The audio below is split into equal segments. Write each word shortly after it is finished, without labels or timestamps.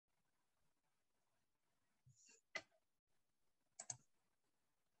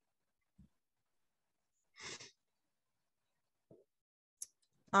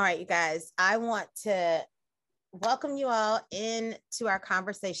All right, you guys, I want to welcome you all into our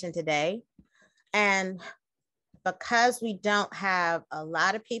conversation today. And because we don't have a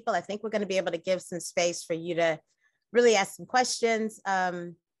lot of people, I think we're going to be able to give some space for you to really ask some questions.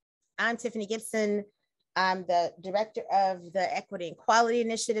 I'm Tiffany Gibson. I'm the director of the Equity and Quality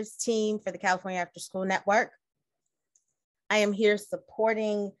Initiatives team for the California After School Network. I am here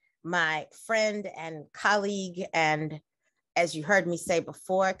supporting my friend and colleague, and as you heard me say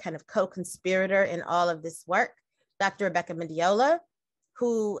before, kind of co-conspirator in all of this work, Dr. Rebecca Mendiola,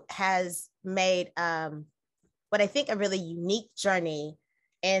 who has made what I think a really unique journey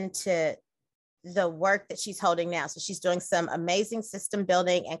into the work that she's holding now. So she's doing some amazing system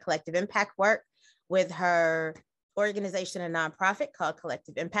building and collective impact work with her organization and nonprofit called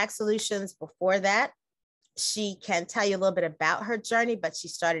Collective Impact Solutions. Before that, she can tell you a little bit about her journey, but she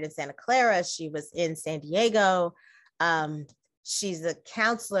started in Santa Clara. She was in San Diego. She's a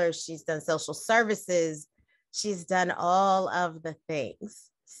counselor. She's done social services. She's done all of the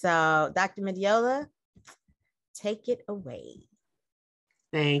things. So Dr. Mendiola, take it away.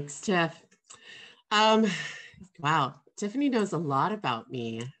 Thanks, Tiff. Wow, Tiffany knows a lot about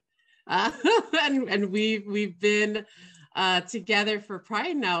me. And we've been together for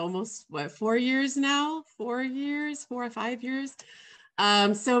probably now almost 4 years now, 4 or 5 years.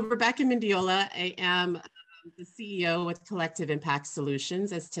 So Rebecca Mendiola, I am the CEO with Collective Impact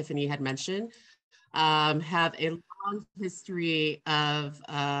Solutions, as Tiffany had mentioned. Have a long history of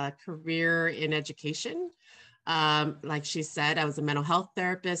career in education. Like she said, I was a mental health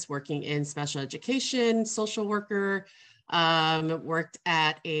therapist working in special education, social worker, worked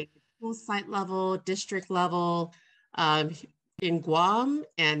at a school site level, district level, in Guam,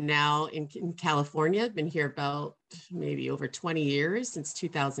 and now in California. I've been here about maybe over 20 years, since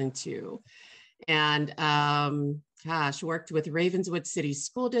 2002. And worked with Ravenswood City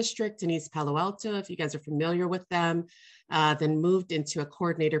School District in East Palo Alto, if you guys are familiar with them. Then moved into a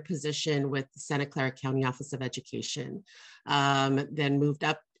coordinator position with the Santa Clara County Office of Education. Then moved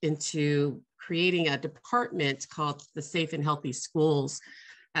up into creating a department called the Safe and Healthy Schools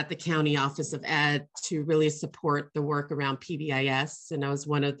at the County Office of Ed to really support the work around PBIS. And I was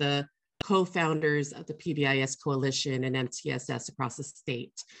one of the co-founders of the PBIS Coalition and MTSS across the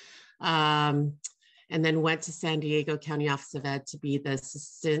state. And then went to San Diego County Office of Ed to be the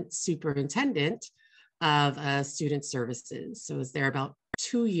assistant superintendent of student services. So I was there about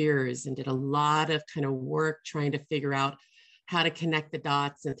 2 years and did a lot of kind of work trying to figure out how to connect the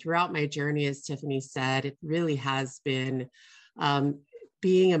dots. And throughout my journey, as Tiffany said, it really has been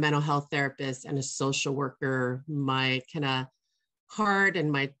being a mental health therapist and a social worker, my kind of heart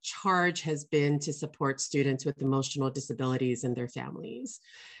and my charge has been to support students with emotional disabilities and their families.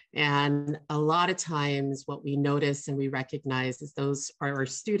 And a lot of times what we notice and we recognize is those are our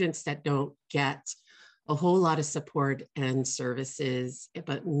students that don't get a whole lot of support and services,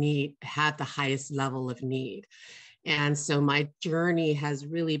 but have the highest level of need. And so my journey has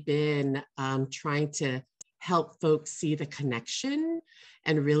really been trying to help folks see the connection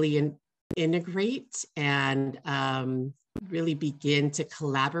and really integrate and really begin to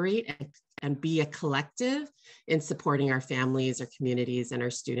collaborate and be a collective in supporting our families, our communities, and our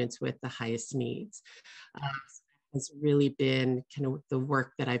students with the highest needs. Has really been kind of the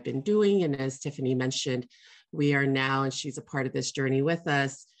work that I've been doing. And as Tiffany mentioned, we are now, and she's a part of this journey with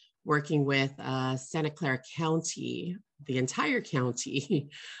us, working with Santa Clara County, the entire county,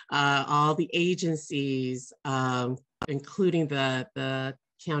 all the agencies, including the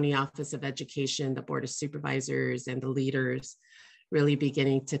County Office of Education, the Board of Supervisors, and the leaders, really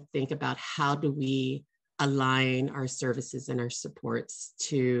beginning to think about how do we align our services and our supports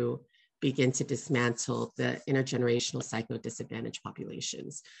to begin to dismantle the intergenerational psycho-disadvantaged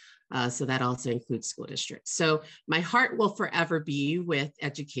populations. So that also includes school districts. So my heart will forever be with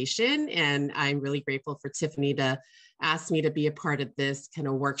education, and I'm really grateful for Tiffany to ask me to be a part of this kind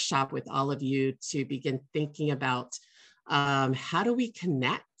of workshop with all of you to begin thinking about how do we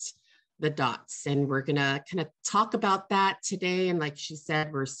connect the dots. And we're gonna kind of talk about that today. And like she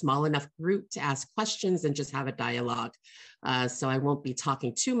said, we're a small enough group to ask questions and just have a dialogue. So I won't be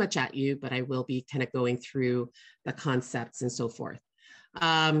talking too much at you, but I will be kind of going through the concepts and so forth.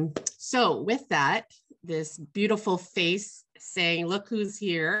 So with that, this beautiful face saying, look who's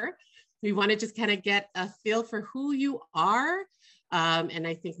here. We want to just kind of get a feel for who you are. And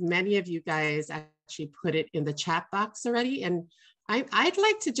I think many of you guys actually put it in the chat box already. And I'd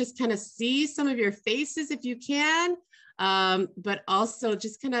like to just kind of see some of your faces if you can, but also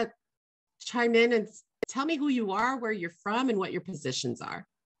just kind of chime in and tell me who you are, where you're from, and what your positions are.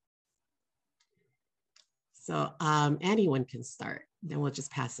 So anyone can start, then we'll just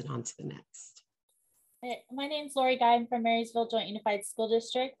pass it on to the next. My name's Lori Guy. I'm from Marysville Joint Unified School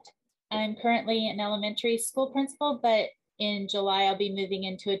District. I'm currently an elementary school principal, but in July, I'll be moving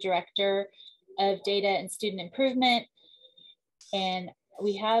into a director of data and student improvement. And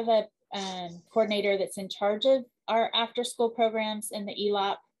we have a coordinator that's in charge of our after school programs in the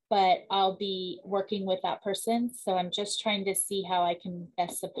ELOP, but I'll be working with that person. So I'm just trying to see how I can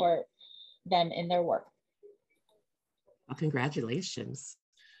best support them in their work. Well, congratulations.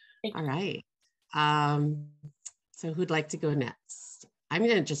 Thank you. All right. So who'd like to go next? I'm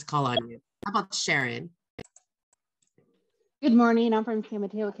going to just call on you. How about Sharon? Good morning. I'm from San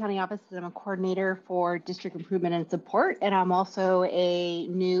Mateo County Office. I'm a coordinator for district improvement and support, and I'm also a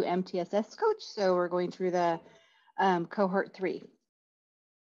new MTSS coach. So we're going through the cohort 3.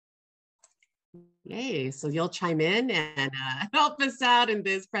 Yay. So you'll chime in and help us out in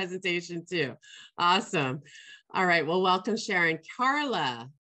this presentation too. Awesome. All right. Well, welcome, Sharon. Carla.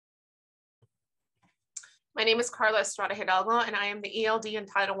 My name is Carla Estrada Hidalgo, and I am the ELD and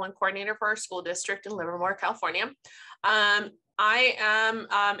Title I coordinator for our school district in Livermore, California. I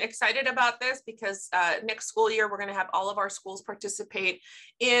am excited about this because next school year, we're going to have all of our schools participate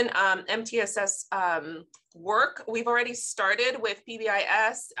in MTSS work. We've already started with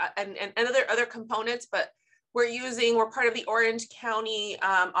PBIS and other components, but we're part of the Orange County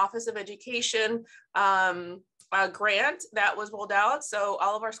Office of Education grant that was rolled out. So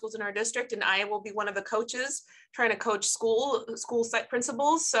all of our schools in our district, and I will be one of the coaches trying to coach school site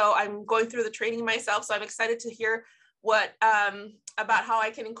principals. So I'm going through the training myself. So I'm excited to hear what about how I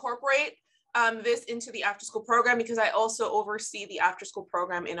can incorporate this into the after school program, because I also oversee the after school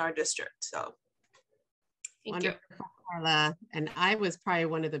program in our district. So thank you. Carla. And I was probably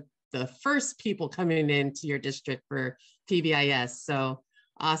one of the first people coming into your district for PBIS. So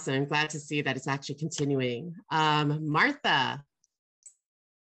awesome. I'm glad to see that it's actually continuing. Martha.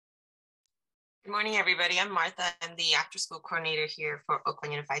 Good morning, everybody. I'm Martha. I'm the after school coordinator here for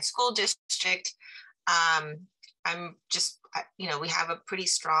Oakland Unified School District. I'm just, we have a pretty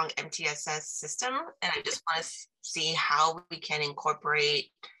strong MTSS system, and I just want to see how we can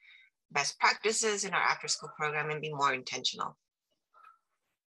incorporate best practices in our after school program and be more intentional.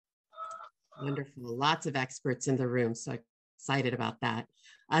 Wonderful. Lots of experts in the room. So excited about that.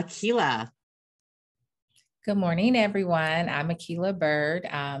 Akila. Good morning, everyone. I'm Akila Bird.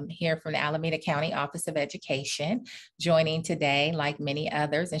 I'm here from the Alameda County Office of Education, joining today, like many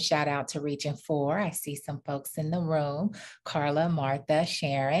others, and shout out to Region 4. I see some folks in the room, Carla, Martha,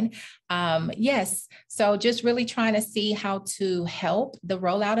 Sharon. Yes, so just really trying to see how to help the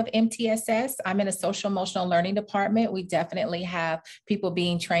rollout of MTSS. I'm in a social emotional learning department. We definitely have people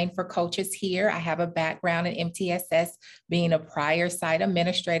being trained for coaches here. I have a background in MTSS, being a prior site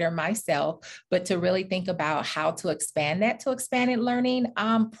administrator myself, but to really think about how to expand that to expanded learning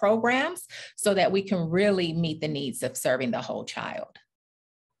programs so that we can really meet the needs of serving the whole child.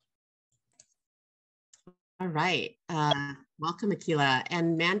 All right. Welcome, Akila.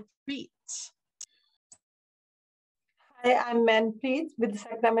 And Manpreet. Hi, I'm Manpreet with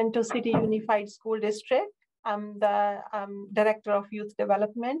Sacramento City Unified School District. I'm the Director of Youth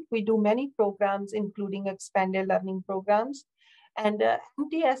Development. We do many programs, including expanded learning programs. And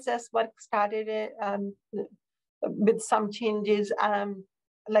MTSS work started with some changes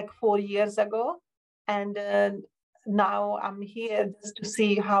like 4 years ago. And now I'm here just to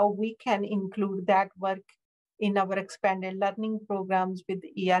see how we can include that work in our expanded learning programs with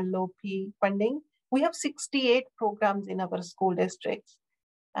ELOP funding. We have 68 programs in our school districts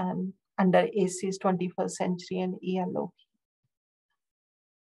under ACES 21st Century and ELOP.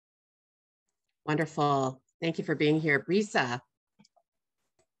 Wonderful. Thank you for being here. Brisa.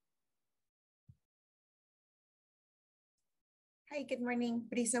 Hi, good morning.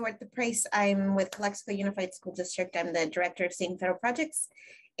 Brisa Huerta Price. I'm with Calexico Unified School District. I'm the Director of State and Federal Projects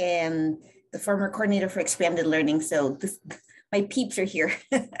and the former coordinator for expanded learning. So my peeps are here.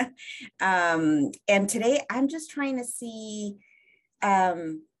 And today I'm just trying to see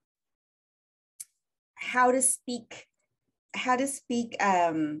how to speak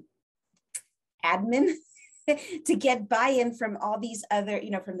admin to get buy-in from all these other,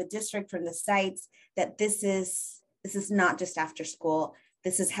 from the district, from the sites, that this is not just after school.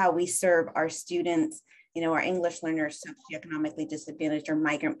 This is how we serve our students, our English learners, socioeconomically disadvantaged or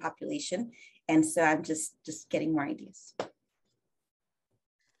migrant population. And so I'm just getting more ideas.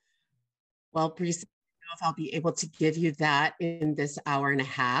 Well, Brisa, I don't know if I'll be able to give you that in this hour and a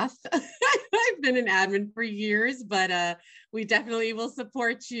half. I've been an admin for years, but we definitely will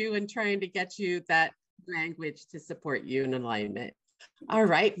support you in trying to get you that language to support you in alignment. All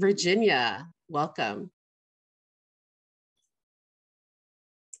right, Virginia, welcome.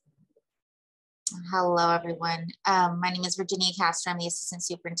 Hello, everyone. My name is Virginia Castro. I'm the Assistant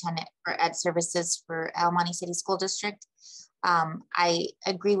Superintendent for Ed Services for El Monte City School District. I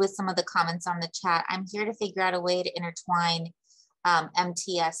agree with some of the comments on the chat. I'm here to figure out a way to intertwine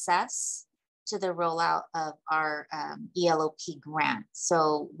MTSS to the rollout of our ELOP grant.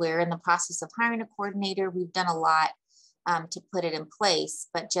 So we're in the process of hiring a coordinator. We've done a lot to put it in place,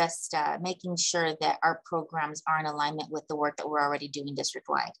 but just making sure that our programs are in alignment with the work that we're already doing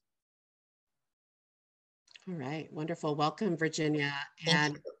district-wide. All right, wonderful. Welcome, Virginia.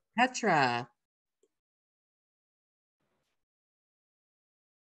 And Petra.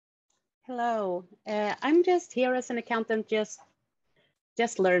 Hello, I'm just here as an accountant,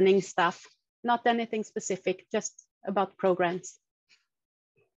 just learning stuff, not anything specific, just about programs.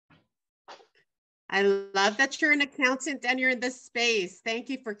 I love that you're an accountant and you're in this space. Thank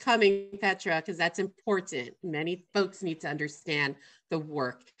you for coming, Petra, because that's important. Many folks need to understand the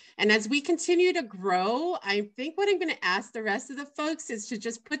work. And as we continue to grow, I think what I'm going to ask the rest of the folks is to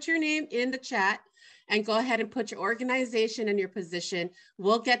just put your name in the chat and go ahead and put your organization and your position.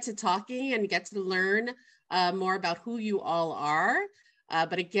 We'll get to talking and get to learn more about who you all are.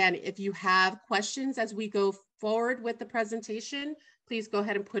 But again, if you have questions as we go forward with the presentation, please go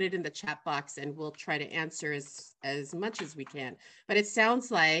ahead and put it in the chat box and we'll try to answer as much as we can. But it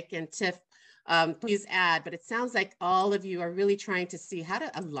sounds like, and Tiff, please add, but it sounds like all of you are really trying to see how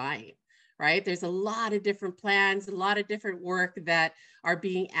to align, right? There's a lot of different plans, a lot of different work that are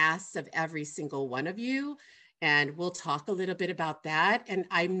being asked of every single one of you. And we'll talk a little bit about that. And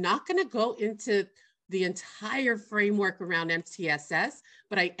I'm not going to go into the entire framework around MTSS,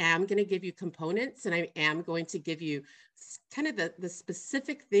 but I am going to give you components and I am going to give you kind of the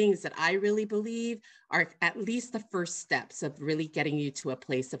specific things that I really believe are at least the first steps of really getting you to a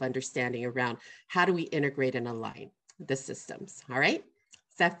place of understanding around how do we integrate and align the systems. All right.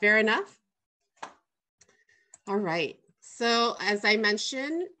 Is that fair enough? All right. So as I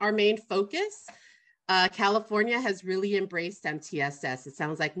mentioned, our main focus, California has really embraced MTSS. It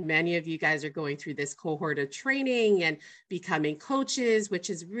sounds like many of you guys are going through this cohort of training and becoming coaches, which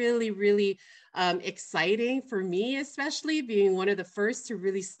is really, really exciting for me, especially being one of the first to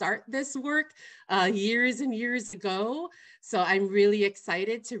really start this work years and years ago. So I'm really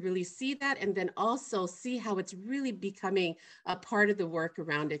excited to really see that and then also see how it's really becoming a part of the work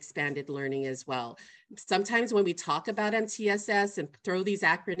around expanded learning as well. Sometimes when we talk about MTSS and throw these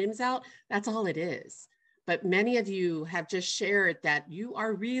acronyms out, that's all it is. But many of you have just shared that you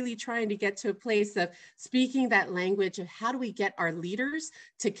are really trying to get to a place of speaking that language of how do we get our leaders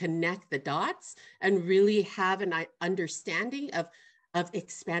to connect the dots and really have an understanding of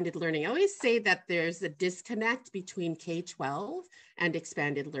expanded learning. I always say that there's a disconnect between K-12 and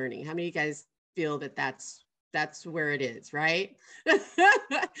expanded learning. How many of you guys feel that that's where it is, right?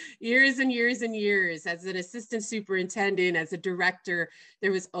 Years and years and years as an assistant superintendent, as a director,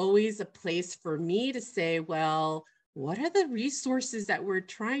 there was always a place for me to say, well, what are the resources that we're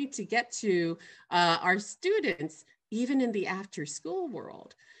trying to get to our students, even in the after school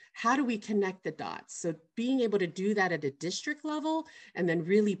world? How do we connect the dots? So being able to do that at a district level and then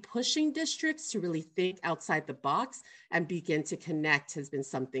really pushing districts to really think outside the box and begin to connect has been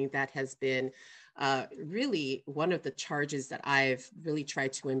something that has been really one of the charges that I've really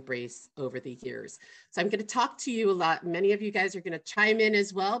tried to embrace over the years. So I'm going to talk to you a lot. Many of you guys are going to chime in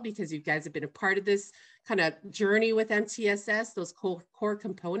as well because you guys have been a part of this kind of journey with MTSS, those core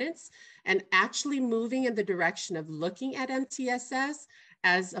components, and actually moving in the direction of looking at MTSS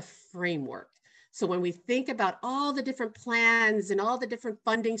as a framework. So when we think about all the different plans and all the different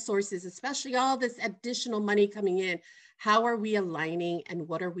funding sources, especially all this additional money coming in, how are we aligning and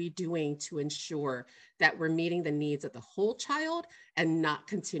what are we doing to ensure that we're meeting the needs of the whole child and not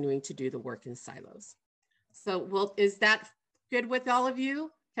continuing to do the work in silos? So is that good with all of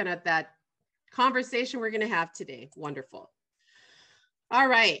you? Kind of that conversation we're going to have today. Wonderful. All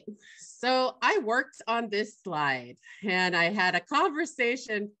right, so I worked on this slide and I had a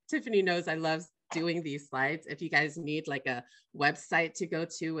conversation. Tiffany knows I love doing these slides. If you guys need like a website to go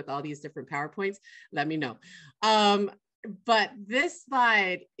to with all these different PowerPoints, let me know. But this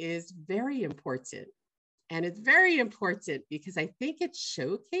slide is very important. And it's very important because I think it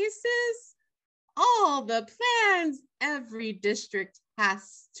showcases all the plans every district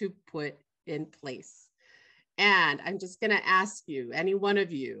has to put in place. And I'm just going to ask you, any one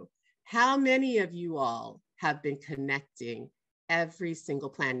of you, how many of you all have been connecting every single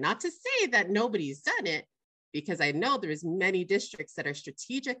plan? Not to say that nobody's done it, because I know there's many districts that are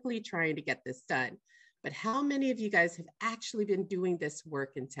strategically trying to get this done. But how many of you guys have actually been doing this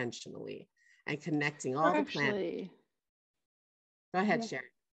work intentionally and connecting all the plans? Go ahead, Sharon.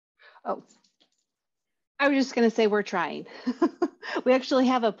 Oh, I was just going to say we're trying. We actually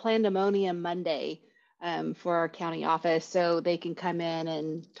have a pandemonium Monday for our county office, so they can come in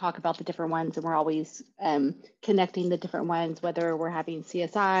and talk about the different ones, and we're always connecting the different ones, whether we're having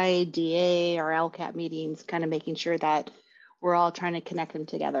CSI, DA, or LCAP meetings, kind of making sure that we're all trying to connect them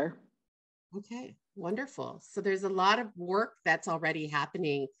together. Okay, wonderful. So there's a lot of work that's already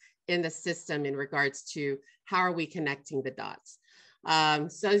happening in the system in regards to how are we connecting the dots.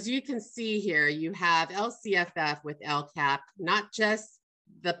 So as you can see here, you have LCFF with LCAP, not just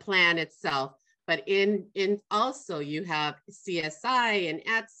the plan itself, but in also you have CSI and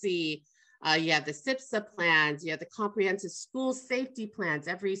ATSI, you have the SIPSA plans, you have the comprehensive school safety plans.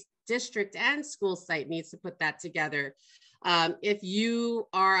 Every district and school site needs to put that together. If you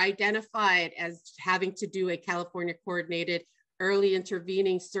are identified as having to do a California coordinated early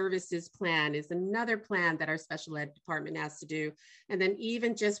intervening services plan is another plan that our special ed department has to do. And then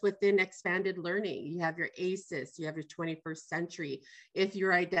even just within expanded learning, you have your ACES, you have your 21st century. If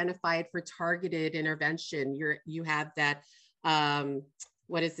you're identified for targeted intervention, you have that,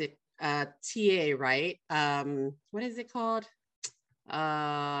 what is it? TA, right? What is it called?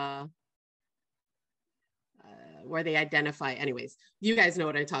 Where they identify, anyways, you guys know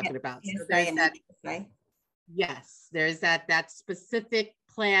what I'm talking about. So there's that. Yes, there's that specific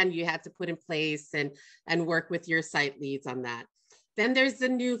plan you have to put in place and work with your site leads on that. Then there's the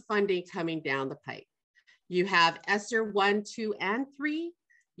new funding coming down the pipe. You have ESSER 1, 2, and 3.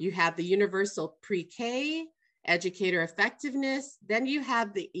 You have the universal pre-K, educator effectiveness. Then you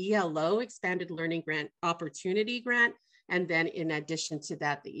have the ELO, expanded learning grant opportunity grant. And then in addition to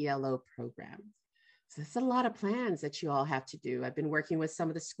that, the ELO program. So it's a lot of plans that you all have to do. I've been working with some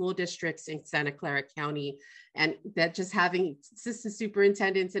of the school districts in Santa Clara County, and that just having assistant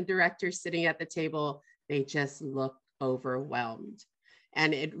superintendents and directors sitting at the table, they just look overwhelmed.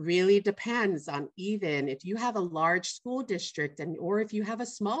 And it really depends on even if you have a large school district or if you have a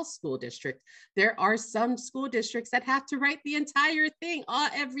small school district. There are some school districts that have to write the entire thing,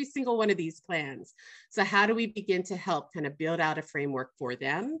 every single one of these plans. So how do we begin to help kind of build out a framework for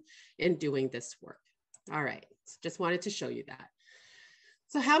them in doing this work? All right, just wanted to show you that.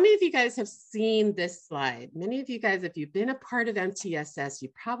 So how many of you guys have seen this slide? Many of you guys, if you've been a part of MTSS, you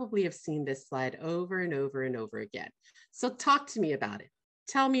probably have seen this slide over and over and over again. So talk to me about it.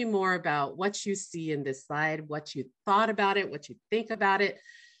 Tell me more about what you see in this slide, what you thought about it, what you think about it.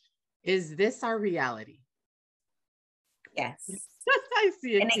 Is this our reality? Yes. I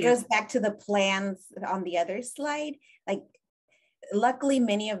see it. And it goes back to the plans on the other slide. Like, luckily,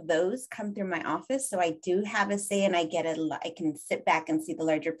 many of those come through my office, so I do have a say, and I can sit back and see the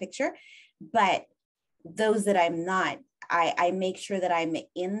larger picture. But those that I'm not, I make sure that I'm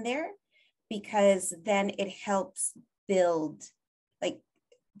in there, because then it helps build, like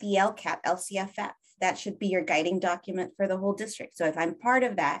the LCAP, LCFF. That should be your guiding document for the whole district. So if I'm part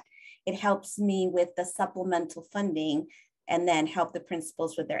of that, it helps me with the supplemental funding, and then help the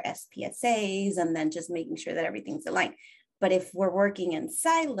principals with their SPSAs, and then just making sure that everything's aligned. But if we're working in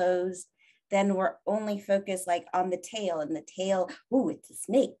silos, then we're only focused like on the tail, and the tail, oh, it's a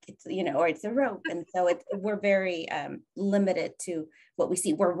snake, it's, or it's a rope. And so we're very limited to what we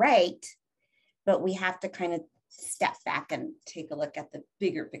see. We're right, but we have to kind of step back and take a look at the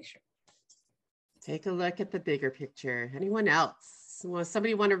bigger picture. Take a look at the bigger picture. Anyone else? Well,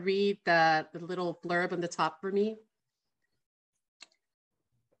 somebody want to read the little blurb on the top for me?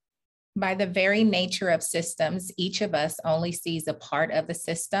 By the very nature of systems, each of us only sees a part of the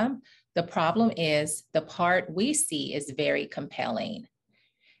system. The problem is the part we see is very compelling.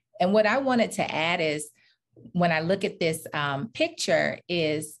 And what I wanted to add is, when I look at this picture,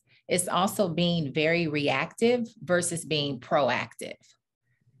 is it's also being very reactive versus being proactive,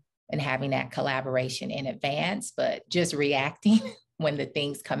 and having that collaboration in advance, but just reacting when the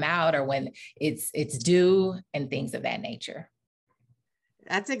things come out or when it's due and things of that nature.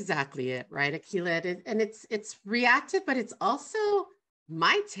 That's exactly it, right, Akila? And it's reactive, but it's also,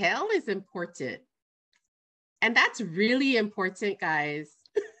 my tail is important. And that's really important, guys.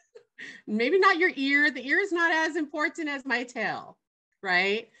 Maybe not your ear. The ear is not as important as my tail,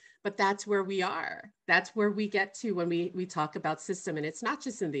 right? But that's where we are. That's where we get to when we talk about system. And it's not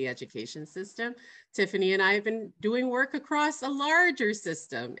just in the education system. Tiffany and I have been doing work across a larger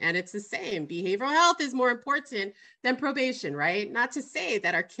system, and it's the same. Behavioral health is more important than probation, right? Not to say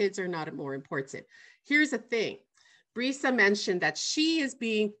that our kids are not more important. Here's the thing. Brisa mentioned that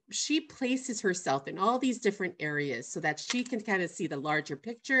she places herself in all these different areas so that she can kind of see the larger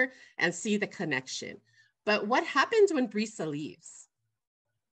picture and see the connection. But what happens when Brisa leaves?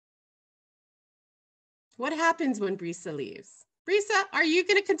 What happens when Brisa leaves? Brisa, are you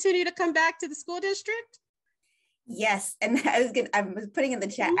going to continue to come back to the school district? Yes, and I was putting in the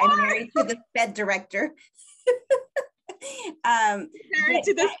chat, I'm married to the SPED director. Married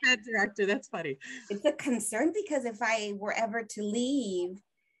to the SPED director, that's funny. It's a concern because if I were ever to leave,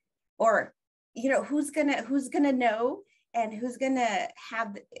 or, you know, who's gonna know, and who's gonna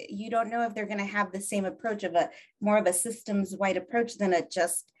have, you don't know if they're gonna have the same approach of more of a systems wide approach than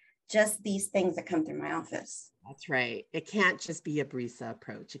just these things that come through my office. That's right. It can't just be a Brisa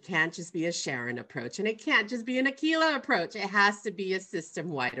approach. It can't just be a Sharon approach, and it can't just be an Akila approach. It has to be a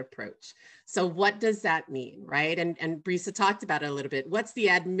system-wide approach. So what does that mean, right? And Brisa talked about it a little bit. What's the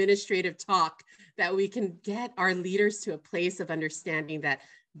administrative talk that we can get our leaders to a place of understanding that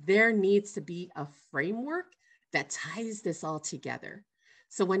there needs to be a framework that ties this all together?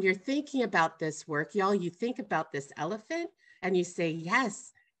 So when you're thinking about this work, y'all, you think about this elephant and you say,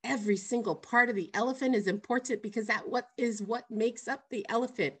 yes, every single part of the elephant is important because that what makes up the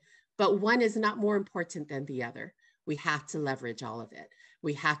elephant, but one is not more important than the other. We have to leverage all of it.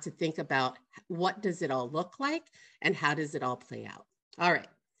 We have to think about what does it all look like and how does it all play out? All right.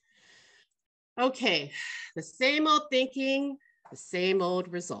 Okay, the same old thinking, the same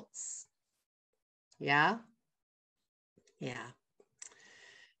old results. Yeah? Yeah.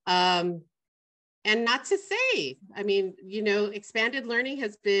 And not to say, I mean, you know, expanded learning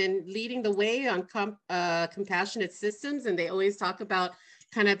has been leading the way on compassionate systems, and they always talk about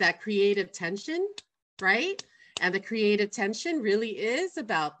kind of that creative tension, right? And the creative tension really is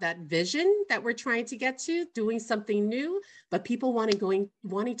about that vision that we're trying to get to, doing something new, but people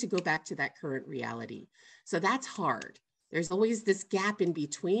wanting to go back to that current reality. So that's hard. There's always this gap in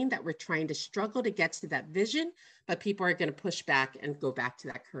between that we're trying to struggle to get to that vision, but people are going to push back and go back to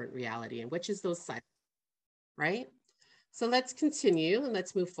that current reality, and which is those sides, right? So let's continue and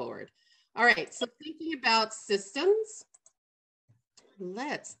let's move forward. All right, so thinking about systems,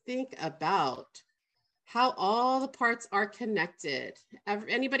 let's think about how all the parts are connected.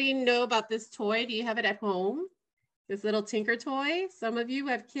 Anybody know about this toy? Do you have it at home? This little Tinker toy? Some of you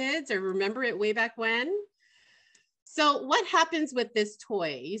have kids or remember it way back when. So what happens with this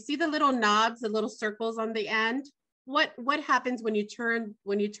toy? You see the little knobs, the little circles on the end? What happens when you turn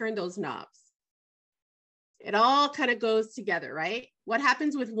those knobs? It all kind of goes together, right? What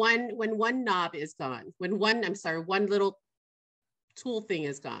happens with when one knob is gone? When one little tool thing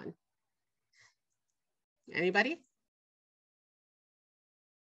is gone? Anybody?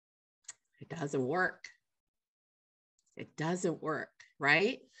 It doesn't work. It doesn't work,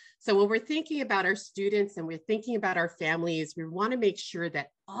 right? So when we're thinking about our students and we're thinking about our families, we want to make sure that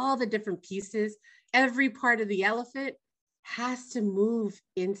all the different pieces, every part of the elephant has to move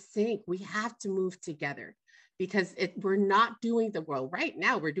in sync. We have to move together because we're not doing the work. Right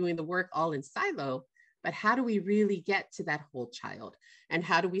now, we're doing the work all in silo, but how do we really get to that whole child? And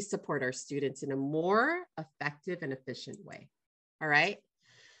how do we support our students in a more effective and efficient way? All right.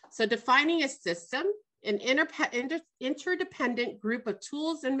 So defining a system, an interdependent group of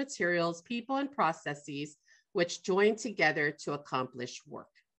tools and materials, people and processes, which join together to accomplish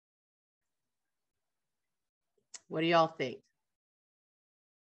work. What do y'all think?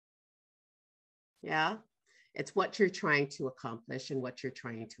 Yeah, it's what you're trying to accomplish and what you're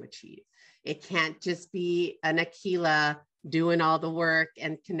trying to achieve. It can't just be an Akila doing all the work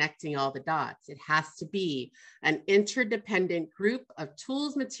and connecting all the dots. It has to be an interdependent group of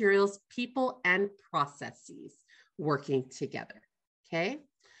tools, materials, people, and processes working together, okay?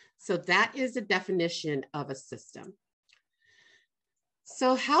 So that is a definition of a system.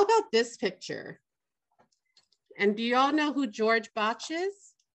 So how about this picture? And do you all know who George Bach is?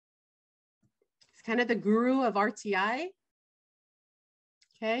 He's kind of the guru of RTI,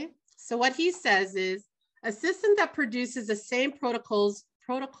 okay? So what he says is, a system that produces the same protocols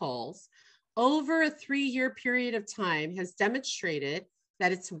over a 3-year period of time has demonstrated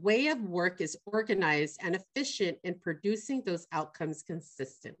that its way of work is organized and efficient in producing those outcomes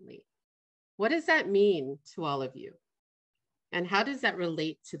consistently. What does that mean to all of you? And how does that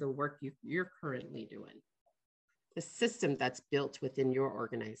relate to the work you're currently doing? The system that's built within your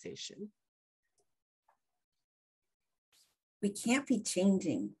organization. We can't be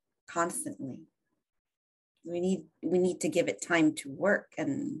changing constantly. We need to give it time to work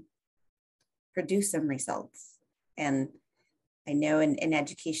and produce some results. And I know in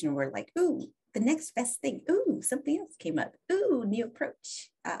education, we're like, ooh, the next best thing. Ooh, something else came up. Ooh, new approach.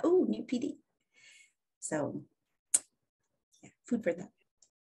 Ooh, new PD. So yeah, food for thought.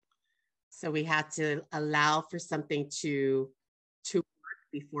 So we had to allow for something to work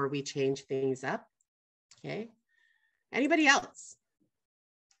before we change things up. Okay. Anybody else?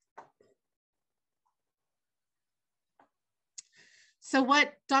 So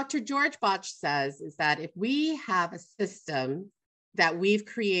what Dr. George Botch says is that if we have a system that we've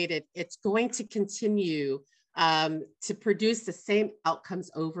created, it's going to continue to produce the same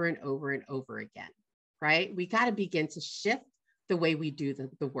outcomes over and over and over again, right? We got to begin to shift the way we do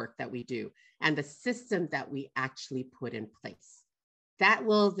the work that we do and the system that we actually put in place. That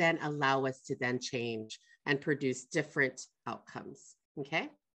will then allow us to then change and produce different outcomes, okay?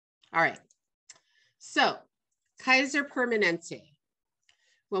 All right, so Kaiser Permanente.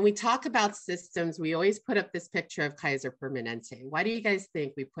 When we talk about systems, we always put up this picture of Kaiser Permanente. Why do you guys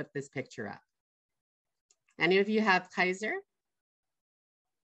think we put this picture up? Any of you have Kaiser?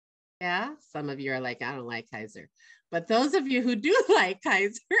 Yeah, some of you are like, I don't like Kaiser. But those of you who do like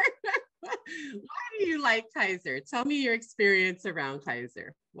Kaiser, why do you like Kaiser? Tell me your experience around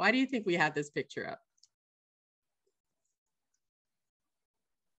Kaiser. Why do you think we have this picture up?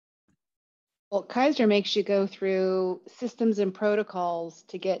 Well, Kaiser makes you go through systems and protocols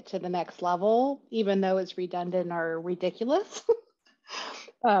to get to the next level, even though it's redundant or ridiculous.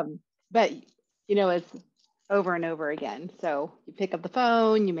 But, you know, it's over and over again. So you pick up the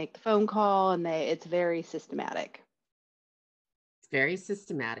phone, you make the phone call, and it's very systematic. It's very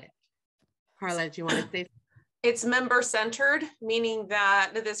systematic. Carla, do you want to say? It's member-centered, meaning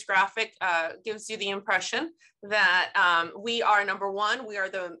that this graphic gives you the impression that we are number one, we are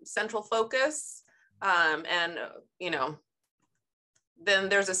the central focus, and you know, then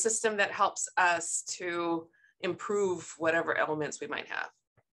there's a system that helps us to improve whatever elements we might have.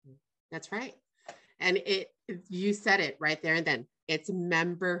 That's right. And you said it right there and then. It's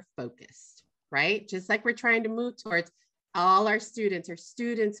member focused, right? Just like we're trying to move towards all our students are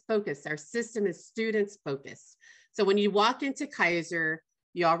students focused. Our system is students focused. So when you walk into Kaiser,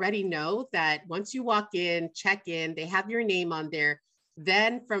 you already know that once you walk in, check in, they have your name on there.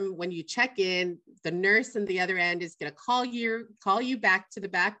 Then from when you check in, the nurse on the other end is going to call you back to the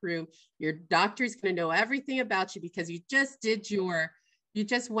back room. Your doctor is going to know everything about you because you just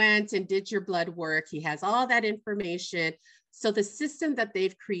went and did your blood work. He has all that information. So the system that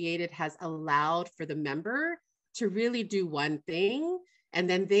they've created has allowed for the member to really do one thing, and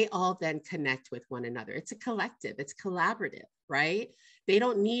then they all then connect with one another. It's a collective, it's collaborative, right? They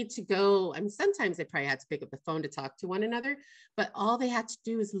don't need to go, I mean, sometimes they probably had to pick up the phone to talk to one another, but all they had to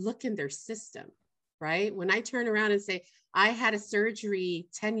do is look in their system, right? When I turn around and say, I had a surgery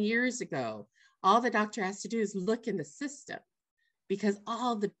 10 years ago, all the doctor has to do is look in the system because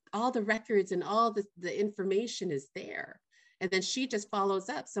all the records and all the information is there. And then she just follows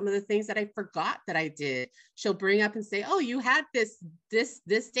up. Some of the things that I forgot that I did, she'll bring up and say, oh, you had this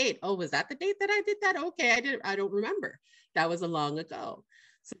date. Oh, was that the date that I did that? Okay, I don't remember. That was a long ago.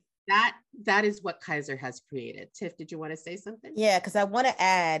 So that is what Kaiser has created. Tiff, did you want to say something? Yeah, because I want to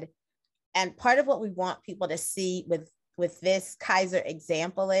add, and part of what we want people to see with this Kaiser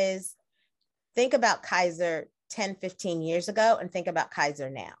example is, think about Kaiser 10, 15 years ago and think about Kaiser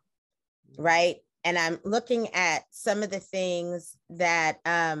now, right? And I'm looking at some of the things that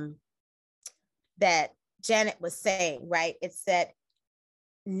that Janet was saying, right? It's that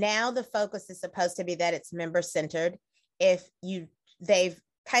now the focus is supposed to be that it's member-centered. They've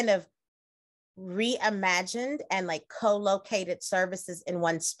kind of reimagined and like co-located services in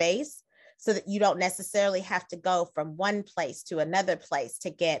one space so that you don't necessarily have to go from one place to another place to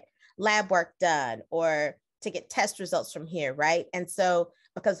get lab work done or to get test results from here, right? And so,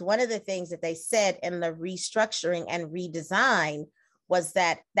 because one of the things that they said in the restructuring and redesign was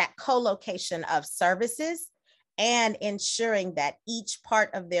that co-location of services and ensuring that each part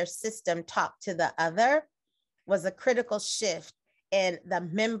of their system talked to the other was a critical shift in the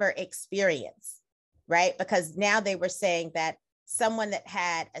member experience, right? Because now they were saying that someone that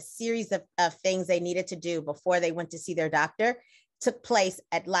had a series of things they needed to do before they went to see their doctor took place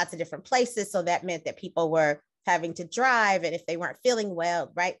at lots of different places. So that meant that people were having to drive, and if they weren't feeling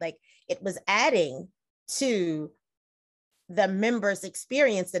well, right? Like it was adding to the members'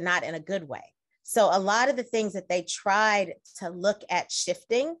 experience and not in a good way. So a lot of the things that they tried to look at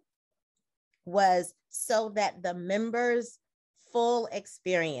shifting was so that the members' full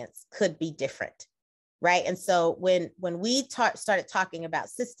experience could be different, right? And so when we started talking about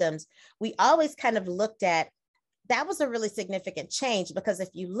systems, we always kind of looked at, that was a really significant change because if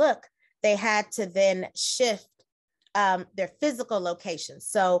you look, they had to then shift their physical locations.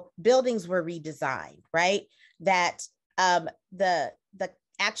 So buildings were redesigned, right? That the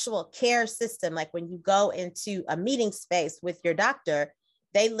actual care system, like when you go into a meeting space with your doctor,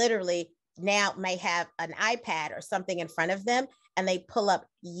 they literally now may have an iPad or something in front of them, and they pull up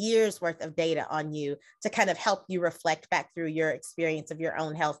years worth of data on you to kind of help you reflect back through your experience of your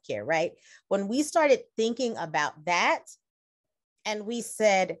own healthcare, right? When we started thinking about that, And we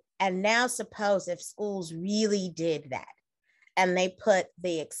said, and now suppose if schools really did that and they put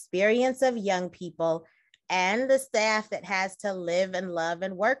the experience of young people and the staff that has to live and love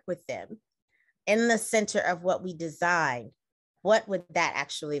and work with them in the center of what we designed, what would that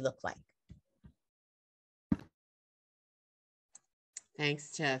actually look like?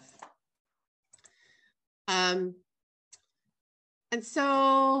 Thanks, Tiff. And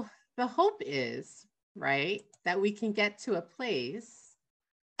so the hope is, right, that we can get to a place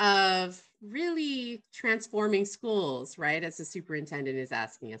of really transforming schools, right, as the superintendent is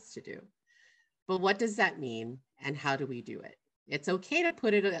asking us to do. But what does that mean, and how do we do it? It's okay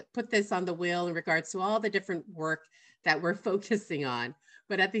to put this on the wheel in regards to all the different work that we're focusing on.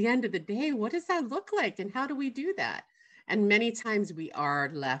 But at the end of the day, what does that look like, and how do we do that? And many times we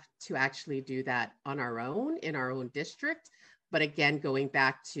are left to actually do that on our own, in our own district. But again, going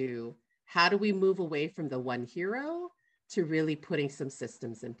back to how do we move away from the one hero to really putting some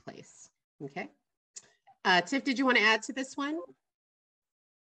systems in place? Okay. Tiff, did you want to add to this one?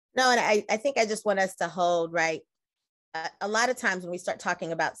 No, and I think I just want us to hold, right? A lot of times when we start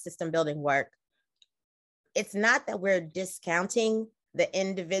talking about system building work, it's not that we're discounting the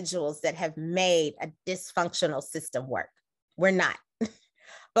individuals that have made a dysfunctional system work. We're not.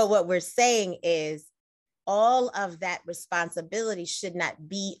 But what we're saying is all of that responsibility should not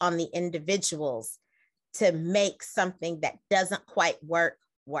be on the individuals to make something that doesn't quite work.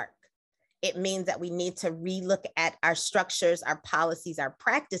 It means that we need to relook at our structures, our policies, our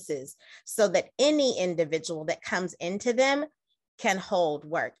practices, so that any individual that comes into them can hold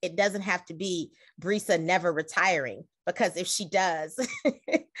work. It doesn't have to be Brisa never retiring, because if she does,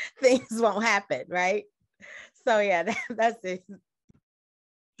 things won't happen, right? So yeah, that's it.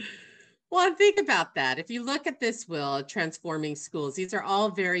 Well, think about that. If you look at this wheel, transforming schools, these are all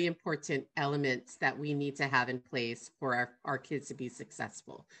very important elements that we need to have in place for our kids to be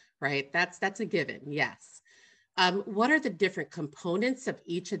successful, right? That's a given, yes. What are the different components of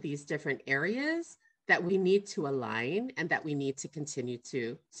each of these different areas that we need to align and that we need to continue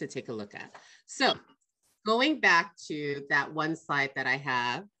to take a look at? So going back to that one slide that I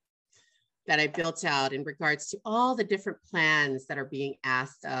have, that I built out in regards to all the different plans that are being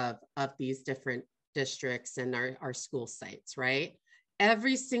asked of these different districts and our school sites, right?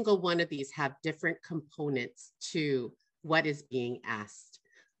 Every single one of these have different components to what is being asked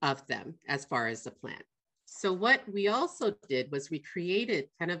of them as far as the plan. So what we also did was we created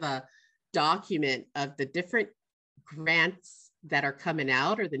kind of a document of the different grants that are coming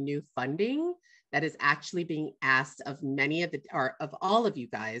out, or the new funding that is actually being asked of many of of all of you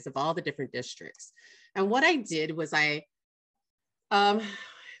guys, of all the different districts. And what I did was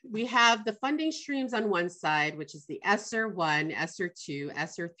we have the funding streams on one side, which is the ESSER 1, ESSER 2,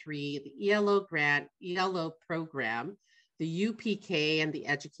 ESSER 3, the ELO grant, ELO program, the UPK, and the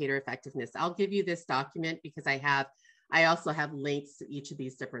educator effectiveness. I'll give you this document because I also have links to each of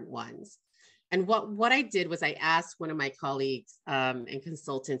these different ones. And what I did was I asked one of my colleagues and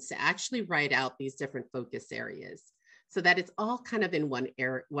consultants to actually write out these different focus areas so that it's all kind of in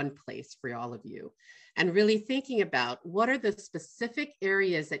one place for all of you. And really thinking about what are the specific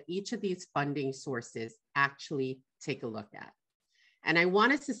areas that each of these funding sources actually take a look at. And I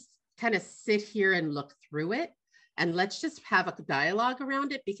wanted to kind of sit here and look through it, and let's just have a dialogue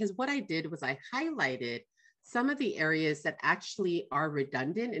around it, because what I did was I highlighted some of the areas that actually are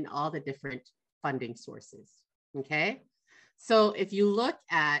redundant in all the different funding sources, okay? So if you look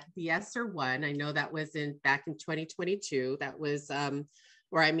at the ESSER 1, I know that was back in 2022, that was,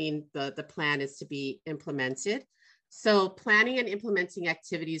 the plan is to be implemented. So planning and implementing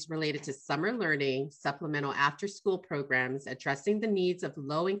activities related to summer learning, supplemental after-school programs, addressing the needs of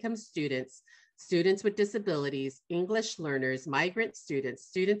low-income students, students with disabilities, English learners, migrant students,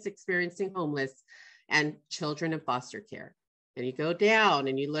 students experiencing homeless, and children in foster care. And you go down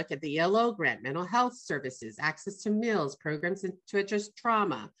and you look at the ELO grant, mental health services, access to meals, programs to address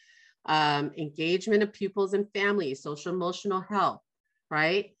trauma, engagement of pupils and families, social emotional health,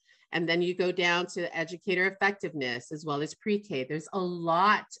 right? And then you go down to educator effectiveness as well as pre-K. There's a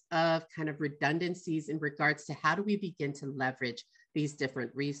lot of kind of redundancies in regards to how do we begin to leverage these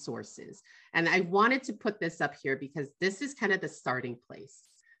different resources. And I wanted to put this up here because this is kind of the starting place.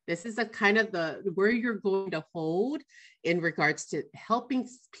 This is a kind of where you're going to hold in regards to helping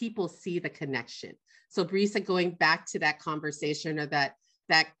people see the connection. So Brisa, going back to that conversation, or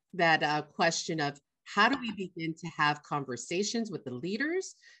that question of how do we begin to have conversations with the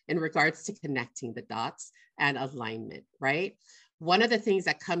leaders in regards to connecting the dots and alignment, right? One of the things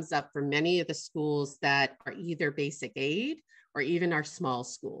that comes up for many of the schools that are either basic aid or even our small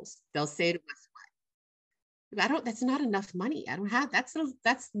schools, they'll say to us, that's not enough money. That's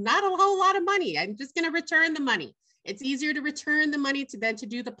not a whole lot of money. I'm just going to return the money. It's easier to return the money than to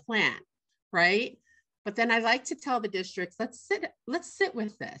do the plan, right? But then I like to tell the districts, let's sit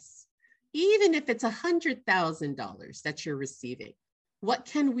with this. Even if it's $100,000 that you're receiving, what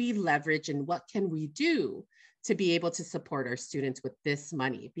can we leverage and what can we do to be able to support our students with this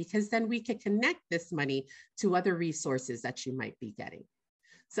money? Because then we can connect this money to other resources that you might be getting.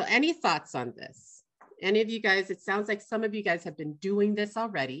 So any thoughts on this? Any of you guys, it sounds like some of you guys have been doing this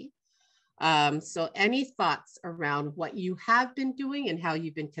already. So any thoughts around what you have been doing and how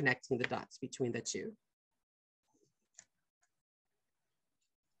you've been connecting the dots between the two?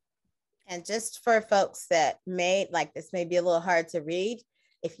 And just for folks that this may be a little hard to read,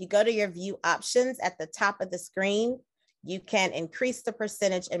 if you go to your view options at the top of the screen, you can increase the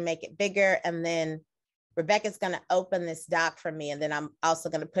percentage and make it bigger. And then Rebecca's going to open this doc for me. And then I'm also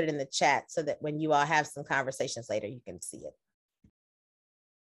going to put it in the chat so that when you all have some conversations later, you can see it.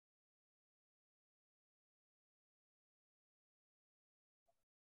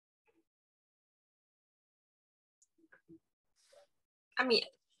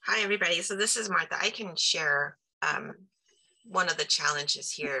 Hi, everybody. So this is Martha. I can share one of the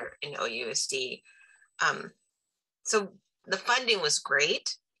challenges here in OUSD. So the funding was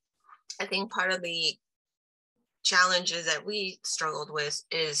great. I think part of the challenges that we struggled with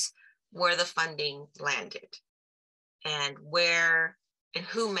is where the funding landed and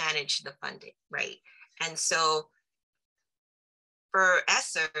who managed the funding, right? And so for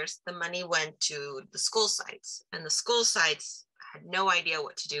ESSERS, the money went to the school sites, and the school sites had no idea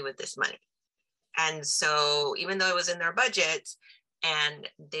what to do with this money. And so even though it was in their budget and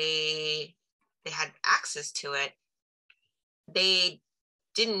they had access to it, they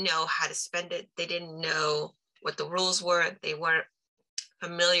didn't know how to spend it. They didn't know what the rules were. They weren't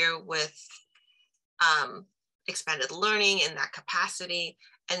familiar with expanded learning in that capacity.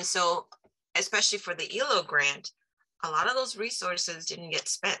 And so, especially for the ELO grant, a lot of those resources didn't get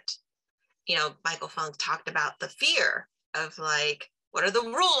spent. You know, Michael Funk talked about the fear of like, what are the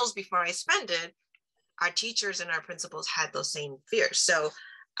rules before I spend it? Our teachers and our principals had those same fears. So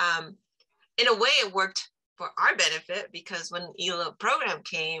in a way it worked for our benefit, because when ELO program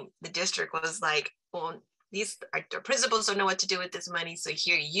came, the district was like, well, our principals don't know what to do with this money. So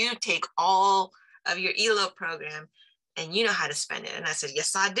here, you take all of your ELO program and you know how to spend it. And I said,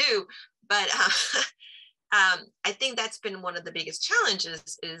 yes, I do. But I think that's been one of the biggest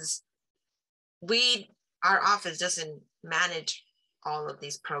challenges is our office doesn't manage all of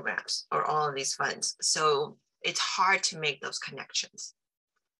these programs or all of these funds. So it's hard to make those connections.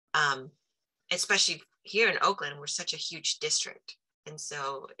 Especially here in Oakland, we're such a huge district. And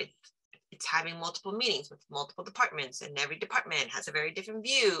so it's having multiple meetings with multiple departments, and every department has a very different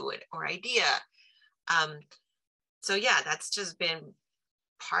view or idea. So yeah, that's just been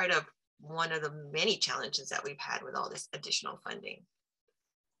part of one of the many challenges that we've had with all this additional funding.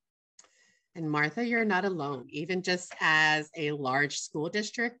 And Martha, you're not alone. Even just as a large school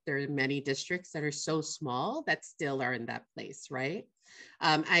district, there are many districts that are so small that still are in that place, right?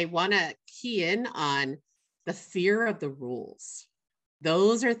 I want to key in on the fear of the rules.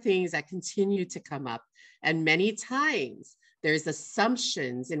 Those are things that continue to come up. And many times there's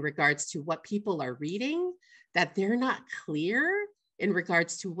assumptions in regards to what people are reading that they're not clear in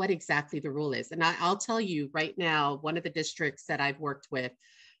regards to what exactly the rule is. And I'll tell you right now, one of the districts that I've worked with,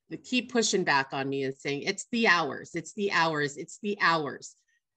 they keep pushing back on me and saying, it's the hours, it's the hours, it's the hours.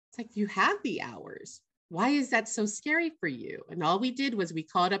 It's like, you have the hours. Why is that so scary for you? And all we did was we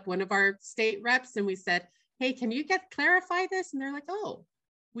called up one of our state reps and we said, hey, can you clarify this? And they're like, oh,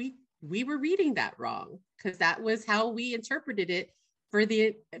 we were reading that wrong, because that was how we interpreted it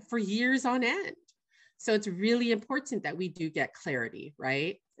for years on end. So it's really important that we do get clarity,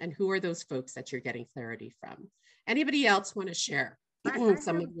 right? And who are those folks that you're getting clarity from? Anybody else want to share? I have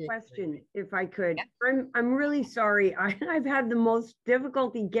a question, if I could. Yeah. I'm really sorry. I've had the most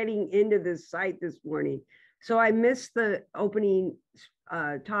difficulty getting into this site this morning. So I missed the opening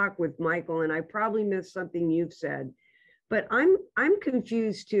talk with Michael, and I probably missed something you've said. But I'm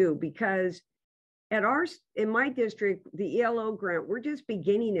confused too, because in my district, the ELO grant, we're just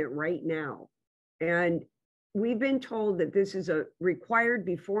beginning it right now. And we've been told that this is a required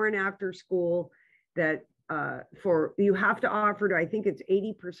before and after school, that you have to offer to, I think it's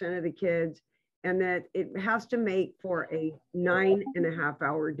 80% of the kids, and that it has to make for a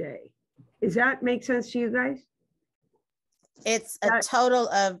 9.5-hour day. Does that make sense to you guys? It's a total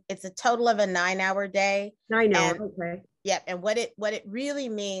of a 9-hour day. 9 hours, okay. Yep. And what it really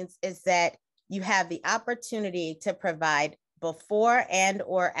means is that you have the opportunity to provide before and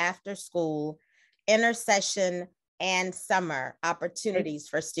or after school intercession and summer opportunities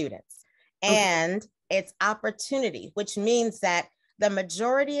for students. And it's opportunity, which means that the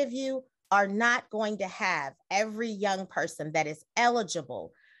majority of you are not going to have every young person that is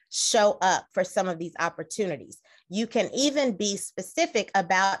eligible show up for some of these opportunities. You can even be specific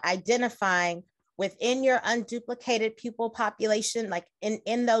about identifying within your unduplicated pupil population, like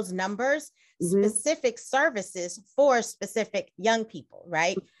in those numbers, specific services for specific young people,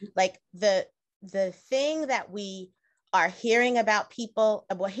 right? Like the thing that we are hearing about people,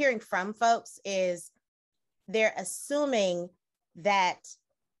 we're hearing from folks is they're assuming that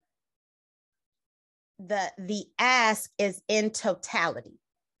the ask is in totality,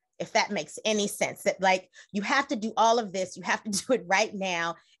 if that makes any sense, that like you have to do all of this, you have to do it right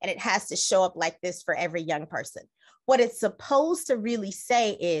now, and it has to show up like this for every young person. What it's supposed to really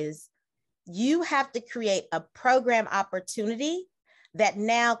say is you have to create a program opportunity that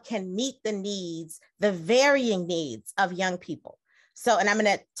now can meet the needs, the varying needs of young people. So, and I'm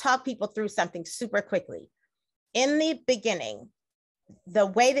going to talk people through something super quickly. In the beginning, the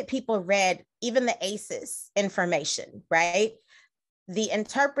way that people read even the ACES information, right? The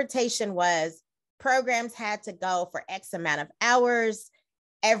interpretation was programs had to go for X amount of hours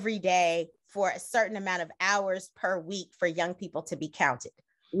every day for a certain amount of hours per week for young people to be counted.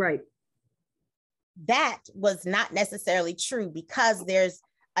 Right. That was not necessarily true because there's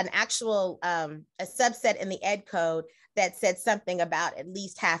an actual, a subset in the ed code that said something about at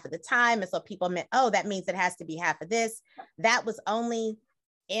least half of the time. And so people meant, oh, that means it has to be half of this. That was only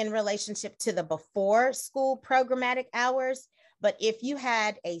in relationship to the before school programmatic hours. But if you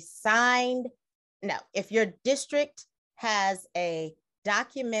had a signed, no, if your district has a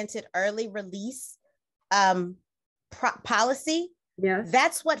documented early release policy, yes,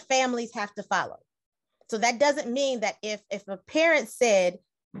 that's what families have to follow. So that doesn't mean that if a parent said,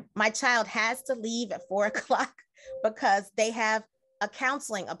 my child has to leave at 4 o'clock because they have a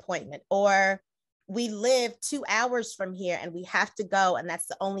counseling appointment, or we live 2 hours from here and we have to go, and that's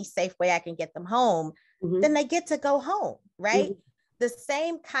the only safe way I can get them home, then they get to go home, right? The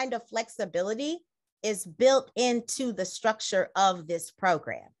same kind of flexibility is built into the structure of this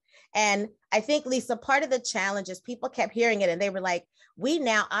program. And I think, Lisa, part of the challenge is people kept hearing it and they were like, we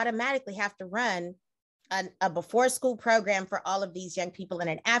now automatically have to run a before school program for all of these young people and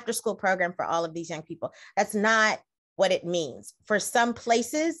an after school program for all of these young people. That's not what it means. For some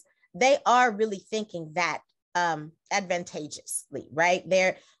places, they are really thinking that advantageously, right?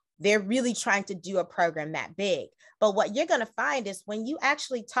 They're really trying to do a program that big. But what you're going to find is when you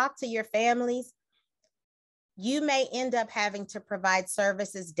actually talk to your families, you may end up having to provide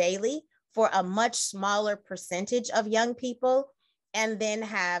services daily for a much smaller percentage of young people, and then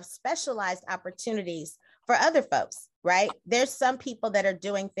have specialized opportunities for other folks, right? There's some people that are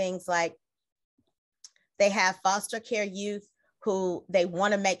doing things like they have foster care youth who they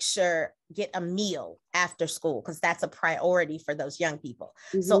want to make sure get a meal after school because that's a priority for those young people.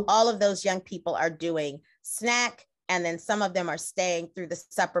 So all of those young people are doing snack, and then some of them are staying through the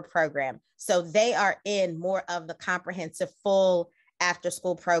supper program. So they are in more of the comprehensive full after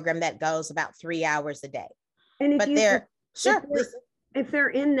school program that goes about 3 hours a day. And but they're sure. If they're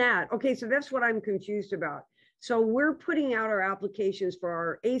in that, okay, so that's what I'm confused about. So we're putting out our applications for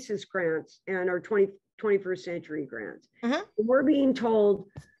our ACES grants and our 21st century grants. We're being told,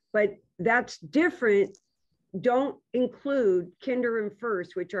 but that's different. Don't include kinder and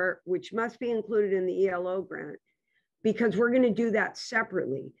first, which must be included in the ELO grant, because we're going to do that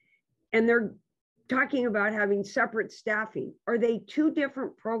separately. And they're talking about having separate staffing. Are they two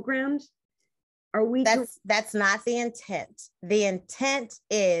different programs? Are we? That's not the intent. The intent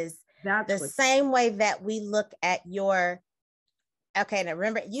is the same way that we look at your, okay, now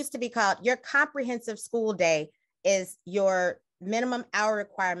remember, it used to be called your comprehensive school day is your minimum hour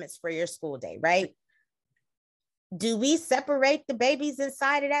requirements for your school day, right? Do we separate the babies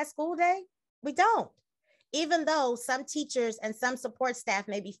inside of that school day? We don't. Even though some teachers and some support staff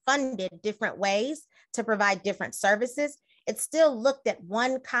may be funded different ways to provide different services, it's still looked at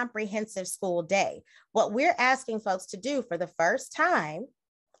one comprehensive school day. What we're asking folks to do for the first time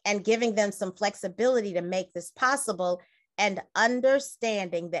and giving them some flexibility to make this possible, and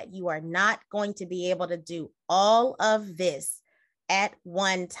understanding that you are not going to be able to do all of this at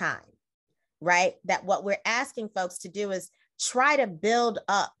one time, right? That what we're asking folks to do is try to build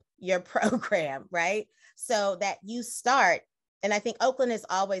up your program, right? So that you start, and I think Oakland has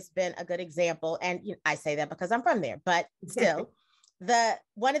always been a good example. And I say that because I'm from there, but still,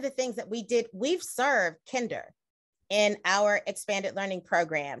 one of the things that we did, we've served kinder in our expanded learning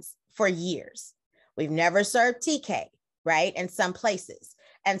programs for years. We've never served TK, right? In some places.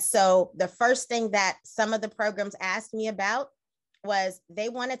 And so the first thing that some of the programs asked me about was they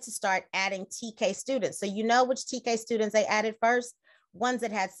wanted to start adding TK students. So you know which TK students they added first? Ones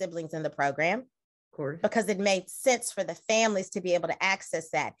that had siblings in the program. Of course. Because it made sense for the families to be able to access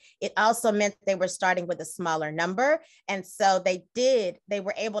that. It also meant they were starting with a smaller number. And so they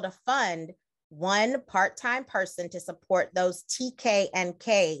were able to fund one part-time person to support those TK and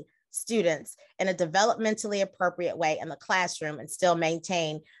K students in a developmentally appropriate way in the classroom and still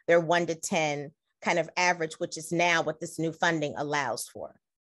maintain their 1 to 10 kind of average, which is now what this new funding allows for.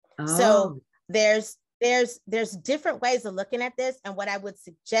 Oh. So there's different ways of looking at this. And what I would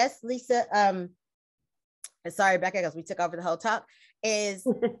suggest, Lisa, sorry, Becca, because we took over the whole talk, is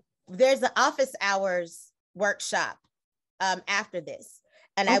there's the office hours workshop after this.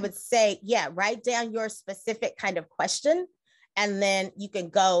 And I would say, yeah, write down your specific kind of question, and then you can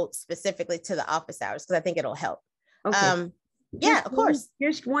go specifically to the office hours, because I think it'll help. Okay. Yeah, of course.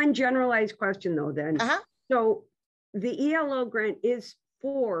 Just one generalized question though, then. So the ELO grant is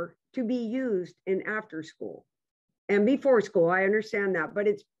to be used in after school and before school. I understand that, but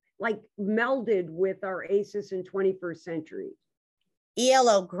it's like melded with our ACES in 21st century.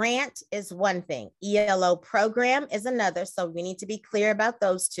 ELO grant is one thing. ELO program is another. So we need to be clear about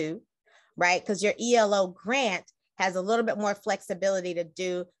those two, right? Because your ELO grant has a little bit more flexibility to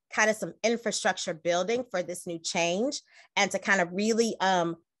do kind of some infrastructure building for this new change, and to kind of really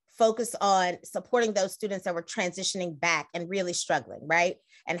focus on supporting those students that were transitioning back and really struggling, right?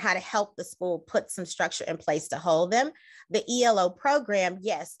 And how to help the school put some structure in place to hold them. The ELO program,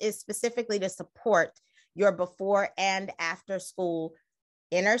 yes, is specifically to support your before and after school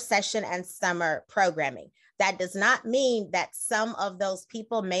intersession and summer programming. That does not mean that some of those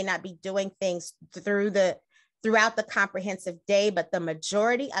people may not be doing things throughout the comprehensive day, but the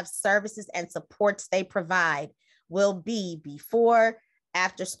majority of services and supports they provide will be before,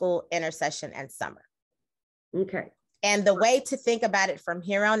 after school, intersession, and summer. Okay. And the way to think about it from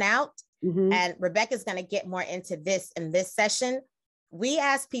here on out, and Rebecca's going to get more into this in this session, we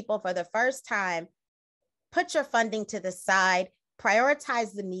ask people for the first time, put your funding to the side,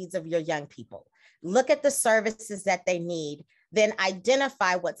 prioritize the needs of your young people, look at the services that they need, then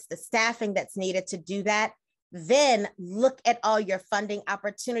identify what's the staffing that's needed to do that, then look at all your funding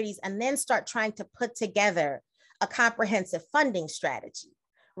opportunities, and then start trying to put together a comprehensive funding strategy,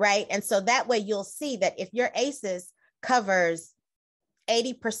 right? And so that way you'll see that if your ACES covers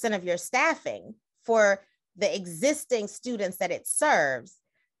 80% of your staffing for the existing students that it serves,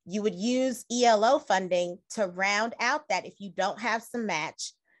 you would use ELO funding to round out that if you don't have some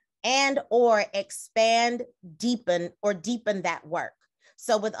match, and or expand, deepen that work.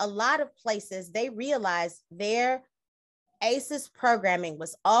 So with a lot of places, they realized their ACES programming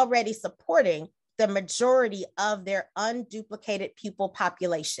was already supporting the majority of their unduplicated pupil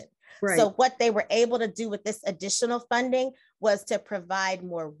population. Right. So what they were able to do with this additional funding was to provide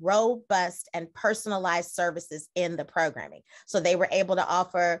more robust and personalized services in the programming. So they were able to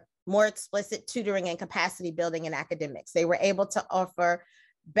offer more explicit tutoring and capacity building in academics. They were able to offer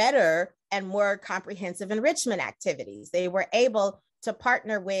better and more comprehensive enrichment activities. They were able to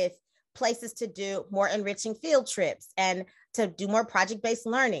partner with places to do more enriching field trips and to do more project-based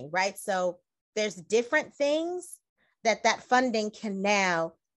learning, right? So there's different things that funding can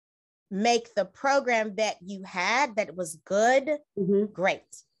now make the program that you had that was good, great.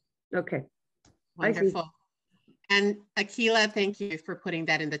 Okay. Wonderful. And Akila, thank you for putting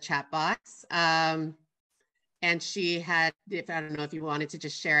that in the chat box. And she had, I don't know if you wanted to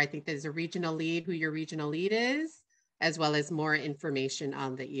just share, I think there's a regional lead, who your regional lead is, as well as more information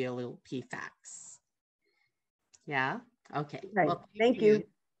on the ELOP facts. Yeah, okay. Right. Well, thank you.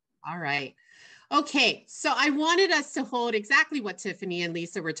 All right. Okay, so I wanted us to hold exactly what Tiffany and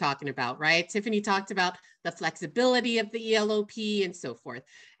Lisa were talking about, right? Tiffany talked about the flexibility of the ELOP and so forth.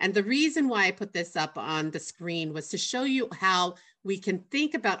 And the reason why I put this up on the screen was to show you how we can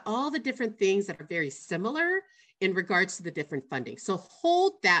think about all the different things that are very similar in regards to the different funding. So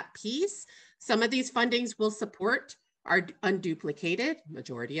hold that piece. Some of these fundings will support are unduplicated,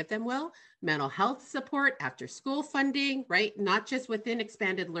 majority of them will. Mental health support, after school funding, right? Not just within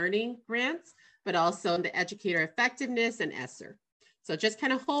expanded learning grants, but also in the educator effectiveness and ESSER. So just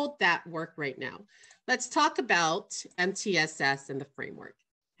kind of hold that work right now. Let's talk about MTSS and the framework.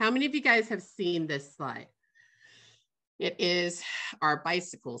 How many of you guys have seen this slide? It is our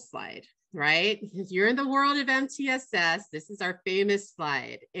bicycle slide, right? If you're in the world of MTSS, this is our famous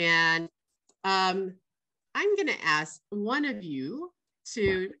slide. And I'm gonna ask one of you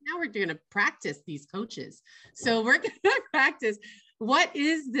to, now we're gonna practice these coaches. So we're gonna practice, what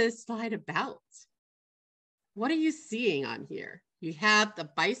is this slide about? What are you seeing on here? You have the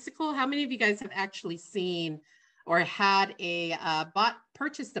bicycle. How many of you guys have actually seen or had a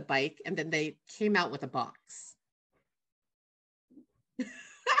purchased a bike and then they came out with a box?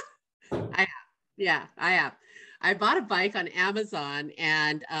 I have. Yeah, I have. I bought a bike on Amazon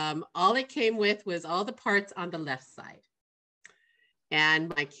and all it came with was all the parts on the left side.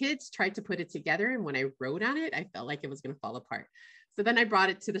 And my kids tried to put it together. And when I rode on it, I felt like it was going to fall apart. So then I brought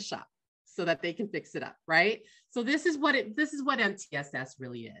it to the shop so that they can fix it up, right? So this is what MTSS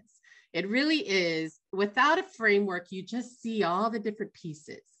really is. It really is, without a framework, you just see all the different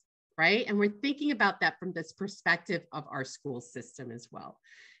pieces, right? And we're thinking about that from this perspective of our school system as well.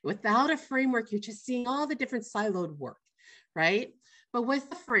 Without a framework, you're just seeing all the different siloed work, right? But with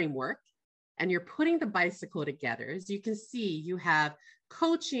the framework, and you're putting the bicycle together, as you can see, you have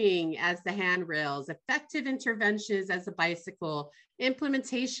coaching as the handrails, effective interventions as the bicycle,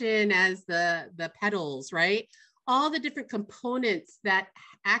 implementation as the pedals, right? All the different components that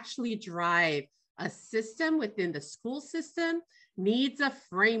actually drive a system within the school system needs a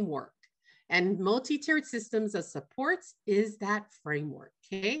framework. And multi-tiered systems of supports is that framework,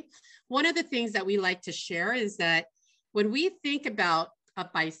 okay? One of the things that we like to share is that when we think about a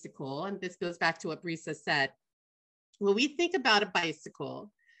bicycle, and this goes back to what Brisa said, when we think about a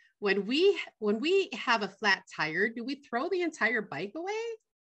bicycle, when we have a flat tire, do we throw the entire bike away?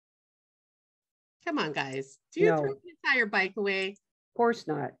 Come on, guys. Do you throw the entire bike away? Of course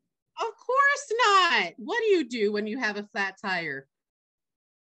not. Of course not. What do you do when you have a flat tire?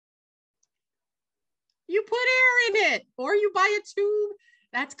 You put air in it, or you buy a tube.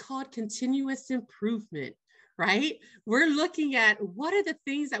 That's called continuous improvement, right? We're looking at what are the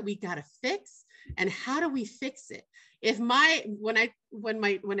things that we got to fix and how do we fix it? If when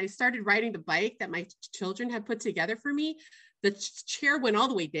I started riding the bike that my children had put together for me, the chair went all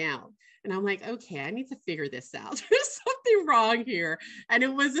the way down. And I'm like, okay, I need to figure this out. There's something wrong here. And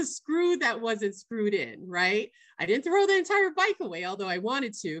it was a screw that wasn't screwed in, right? I didn't throw the entire bike away, although I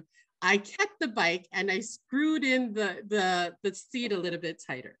wanted to. I kept the bike and I screwed in the seat a little bit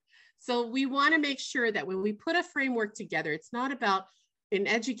tighter. So we want to make sure that when we put a framework together, it's not about, in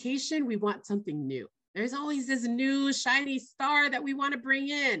education, we want something new. There's always this new shiny star that we want to bring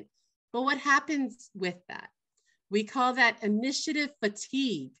in. But what happens with that? We call that initiative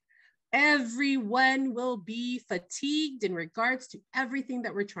fatigue. Everyone will be fatigued in regards to everything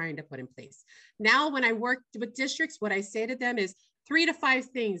that we're trying to put in place. Now, when I work with districts, what I say to them is 3 to 5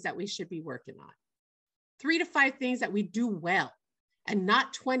 things that we should be working on. 3 to 5 things that we do well, and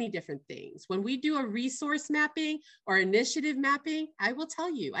not 20 different things. When we do a resource mapping or initiative mapping, I will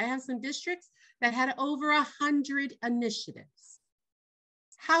tell you, I have some districts that had over 100 initiatives.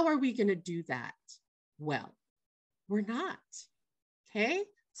 How are we going to do that well? We're not, okay?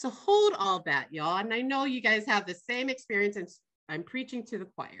 So hold all that, y'all. And I know you guys have the same experience, and I'm preaching to the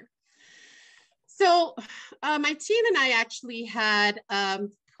choir. So my team and I actually had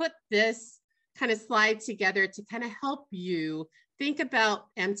put this kind of slide together to kind of help you think about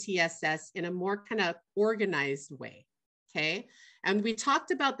MTSS in a more kind of organized way, okay? And we talked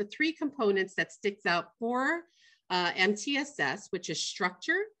about the 3 components that sticks out for MTSS, which is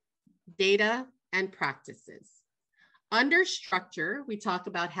structure, data, and practices. Under structure, we talk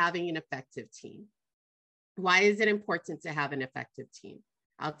about having an effective team. Why is it important to have an effective team?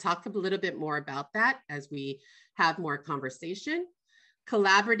 I'll talk a little bit more about that as we have more conversation.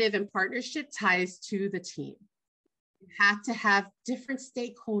 Collaborative and partnership ties to the team. You have to have different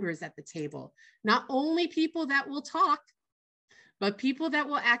stakeholders at the table, not only people that will talk, but people that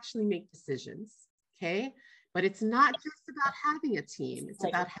will actually make decisions, okay? But it's not just about having a team, it's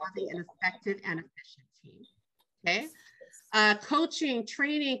about having an effective and efficient team, okay? Coaching,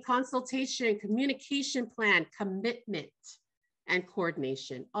 training, consultation, communication plan, commitment, and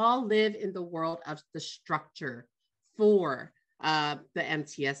coordination all live in the world of the structure for the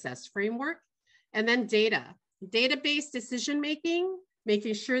MTSS framework. And then data, data-based decision-making,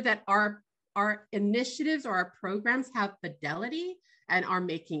 making sure that our initiatives or our programs have fidelity and are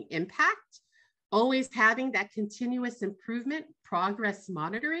making impact, always having that continuous improvement, progress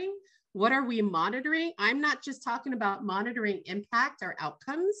monitoring. What are we monitoring? I'm not just talking about monitoring impact or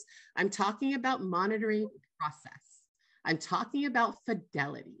outcomes. I'm talking about monitoring process. I'm talking about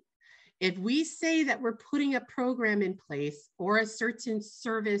fidelity. If we say that we're putting a program in place or a certain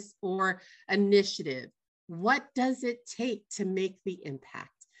service or initiative, what does it take to make the impact?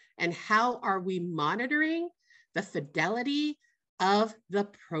 And how are we monitoring the fidelity of the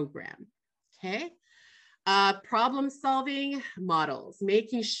program? Okay. Problem solving models,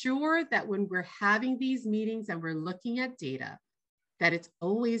 making sure that when we're having these meetings and we're looking at data, that it's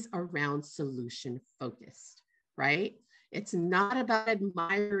always around solution focused, right? It's not about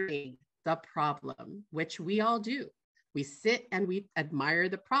admiring the problem, which we all do. We sit and we admire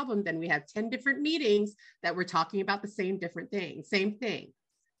the problem, then we have 10 different meetings that we're talking about the same thing,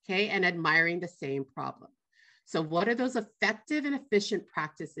 okay, and admiring the same problem. So what are those effective and efficient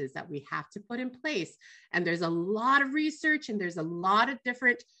practices that we have to put in place? And there's a lot of research and there's a lot of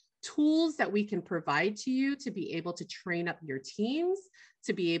different tools that we can provide to you to be able to train up your teams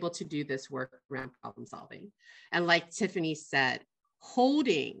to be able to do this work around problem solving. And like Tiffany said,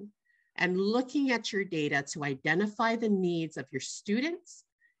 holding and looking at your data to identify the needs of your students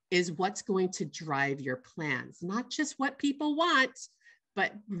is what's going to drive your plans, not just what people want,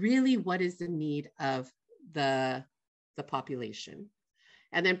 but really what is the need of the population.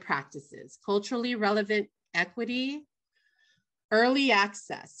 And then practices, culturally relevant equity, early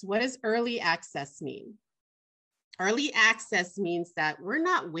access. What does early access mean? Early access means that we're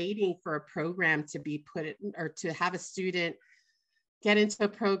not waiting for a program to be put in, or to have a student get into a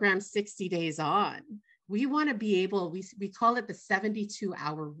program 60 days on. We want to be able, we call it the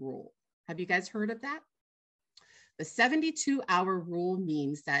 72-hour rule. Have you guys heard of that? The 72-hour rule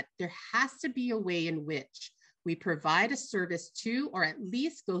means that there has to be a way in which we provide a service to, or at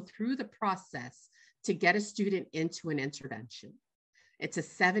least go through the process to get a student into an intervention. It's a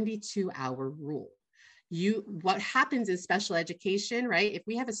 72-hour rule. What happens in special education, right? If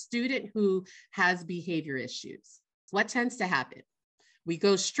we have a student who has behavior issues, what tends to happen? We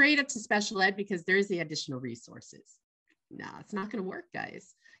go straight up to special ed because there's the additional resources. No, it's not going to work,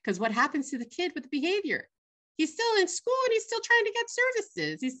 guys. Because what happens to the kid with the behavior? He's still in school and he's still trying to get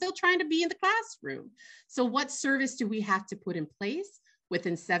services. He's still trying to be in the classroom. So what service do we have to put in place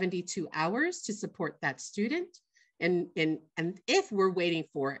within 72 hours to support that student? And if we're waiting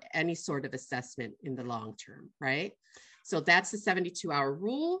for any sort of assessment in the long term, right? So that's the 72-hour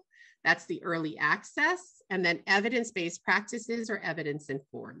rule. That's the early access. And then evidence-based practices or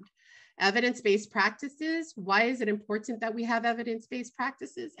evidence-informed. Evidence-based practices, why is it important that we have evidence-based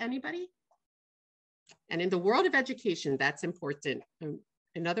practices? Anybody? And in the world of education, that's important.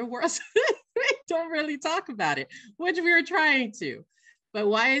 In other words, we don't really talk about it, which we were trying to. But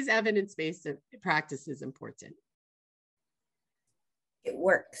why is evidence-based practices important? It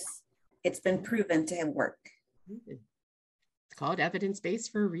works. It's been proven to work. It's called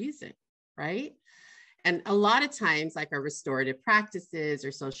evidence-based for a reason, right? And a lot of times, like our restorative practices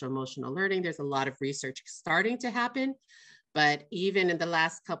or social emotional learning, there's a lot of research starting to happen. But even in the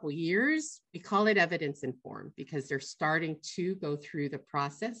last couple of years, we call it evidence-informed because they're starting to go through the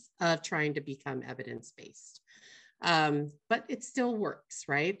process of trying to become evidence-based. But it still works,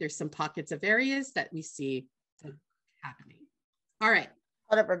 right? There's some pockets of areas that we see happening. All right.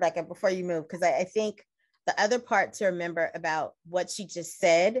 Hold up, Rebecca, before you move, because I think the other part to remember about what she just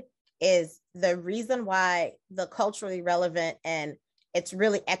said is the reason why the culturally relevant and it's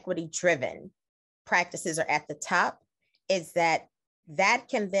really equity driven practices are at the top is that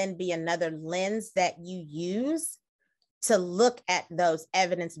can then be another lens that you use to look at those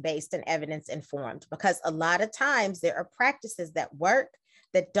evidence-based and evidence-informed, because a lot of times there are practices that work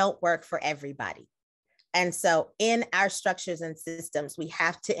that don't work for everybody. And so in our structures and systems, we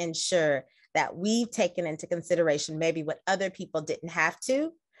have to ensure that we've taken into consideration maybe what other people didn't have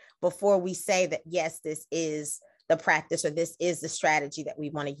to before we say that, yes, this is the practice or this is the strategy that we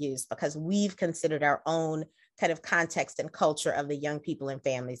want to use, because we've considered our own kind of context and culture of the young people and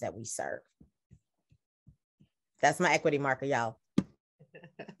families that we serve. That's my equity marker, y'all.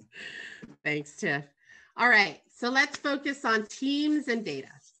 Thanks, Tiff. All right, so let's focus on teams and data.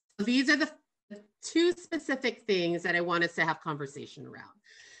 So these are the two specific things that I want us to have conversation around.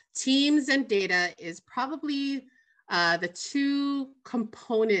 Teams and data is probably the two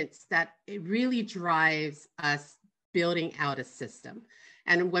components that it really drives us building out a system.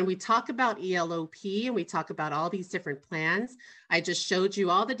 And when we talk about ELOP and we talk about all these different plans, I just showed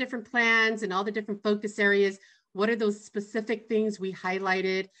you all the different plans and all the different focus areas. What are those specific things we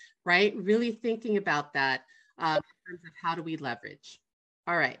highlighted, right? Really thinking about that in terms of how do we leverage.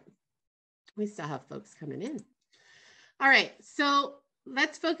 All right, we still have folks coming in. All right, so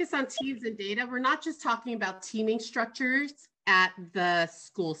let's focus on teams and data. We're not just talking about teaming structures at the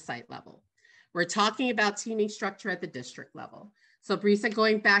school site level. We're talking about teaming structure at the district level. So Brisa,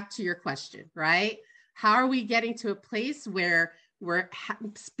 going back to your question, right? How are we getting to a place where we're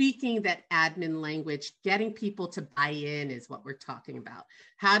speaking that admin language, getting people to buy in is what we're talking about.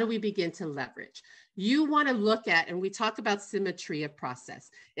 How do we begin to leverage? You want to look at, and we talk about symmetry of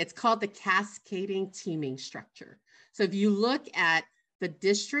process. It's called the cascading teaming structure. So if you look at the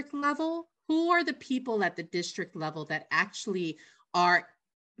district level, who are the people at the district level that actually are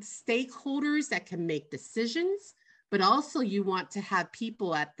stakeholders that can make decisions, but also you want to have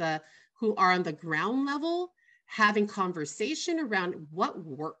people who are on the ground level having conversation around what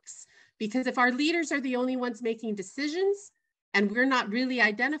works. Because if our leaders are the only ones making decisions and we're not really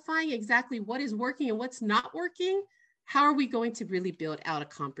identifying exactly what is working and what's not working, how are we going to really build out a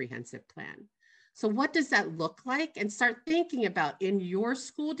comprehensive plan? So what does that look like? And start thinking about in your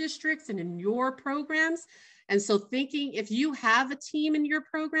school districts and in your programs. And so thinking, if you have a team in your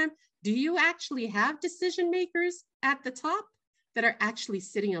program, do you actually have decision makers at the top that are actually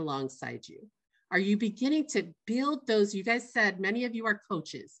sitting alongside you? Are you beginning to build those? You guys said many of you are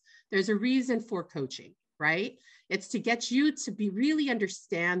coaches. There's a reason for coaching, right? It's to get you to really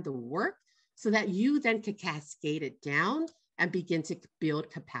understand the work so that you then can cascade it down and begin to build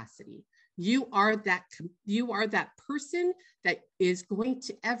capacity. You are that person that is going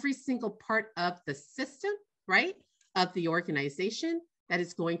to every single part of the system, right? Of the organization that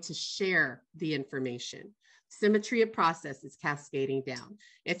is going to share the information. Symmetry of process is cascading down.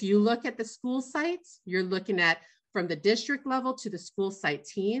 If you look at the school sites, you're looking at from the district level to the school site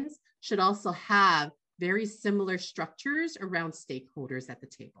teams should also have very similar structures around stakeholders at the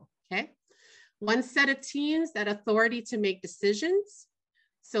table, okay? One set of teams, that authority to make decisions.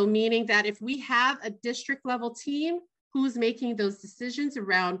 So meaning that if we have a district level team, who's making those decisions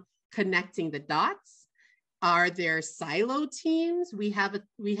around connecting the dots? Are there silo teams? We have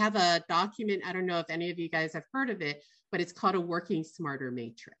a document, I don't know if any of you guys have heard of it, but it's called a Working Smarter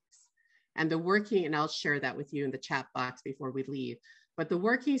Matrix. And and I'll share that with you in the chat box before we leave. But the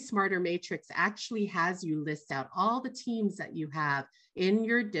Working Smarter Matrix actually has you list out all the teams that you have in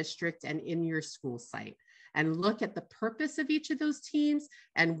your district and in your school site, and look at the purpose of each of those teams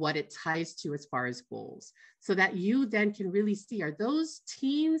and what it ties to as far as goals, so that you then can really see, are those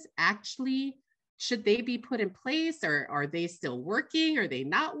teams actually, should they be put in place, or are they still working? Are they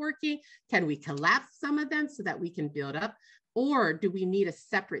not working? Can we collapse some of them so that we can build up? Or do we need a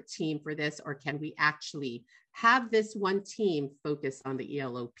separate team for this? Or can we actually have this one team focus on the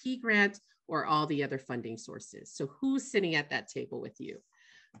ELOP grant or all the other funding sources? So who's sitting at that table with you?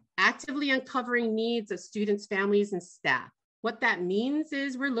 Actively uncovering needs of students, families, and staff. What that means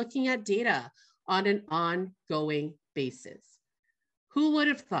is we're looking at data on an ongoing basis. Who would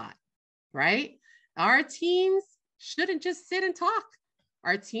have thought, right? Our teams shouldn't just sit and talk.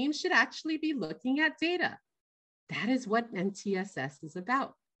 Our teams should actually be looking at data. That is what MTSS is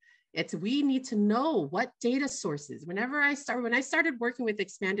about. We need to know what data sources. When I started working with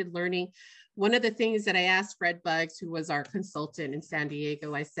expanded learning, one of the things that I asked Fred Buggs, who was our consultant in San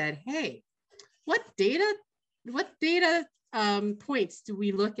Diego, I said, hey, what data points do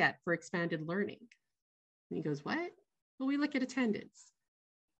we look at for expanded learning? And he goes, what? Well, we look at attendance.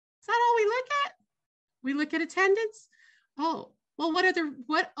 Is that all we look at? We look at attendance? Oh, well,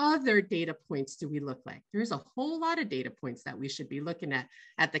 what other data points do we look like? There's a whole lot of data points that we should be looking at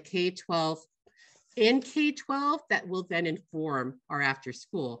the K-12, in K-12 that will then inform our after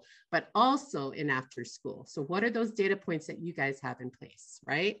school, but also in after school. So what are those data points that you guys have in place,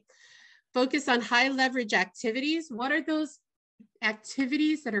 right? Focus on high leverage activities. What are those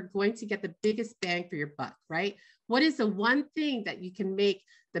activities that are going to get the biggest bang for your buck, right? What is the one thing that you can make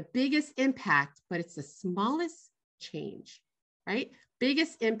the biggest impact, but it's the smallest change, right?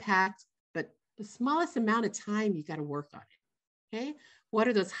 Biggest impact, but the smallest amount of time you got to work on it, okay? What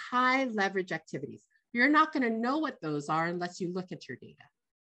are those high leverage activities? You're not going to know what those are unless you look at your data,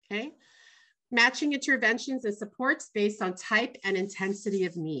 okay? Matching interventions and supports based on type and intensity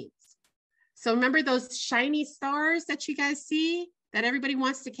of needs. So remember those shiny stars that you guys see that everybody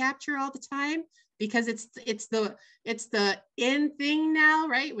wants to capture all the time? Because it's the in thing now,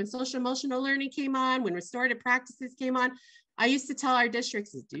 right? When social emotional learning came on, when restorative practices came on, I used to tell our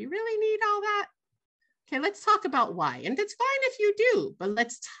districts, do you really need all that? Okay, let's talk about why. And that's fine if you do, but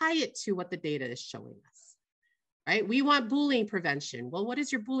let's tie it to what the data is showing us, right? We want bullying prevention. Well, what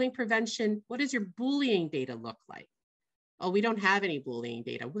is your bullying prevention? What does your bullying data look like? Oh, we don't have any bullying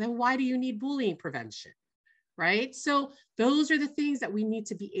data. Well, then why do you need bullying prevention, right? So those are the things that we need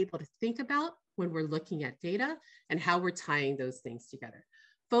to be able to think about when we're looking at data and how we're tying those things together.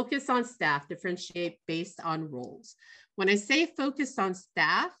 Focus on staff, differentiate based on roles. When I say focus on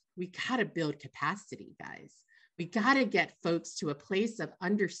staff, we gotta build capacity, guys. We gotta get folks to a place of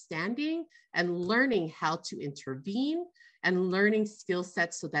understanding and learning how to intervene and learning skill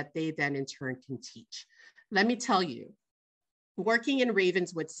sets so that they then in turn can teach. Let me tell you, working in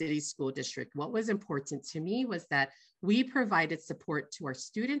Ravenswood City School District, what was important to me was that we provided support to our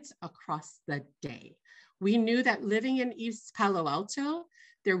students across the day. We knew that living in East Palo Alto,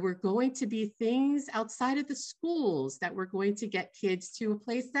 there were going to be things outside of the schools that were going to get kids to a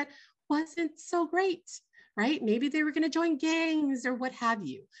place that wasn't so great, right? Maybe they were going to join gangs or what have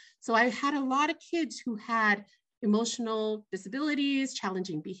you. So I had a lot of kids who had emotional disabilities,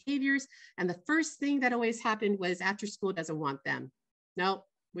 challenging behaviors. And the first thing that always happened was after school doesn't want them. No,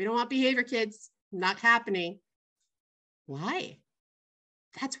 we don't want behavior kids, not happening. Why?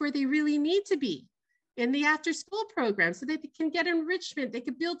 That's where they really need to be, in the after school program, so they can get enrichment, they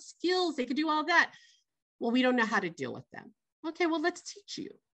could build skills, they could do all that. Well, we don't know how to deal with them. Okay, well, let's teach you.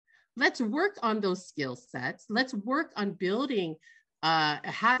 Let's work on those skill sets. Let's work on building,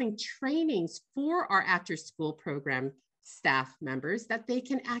 having trainings for our after school program staff members that they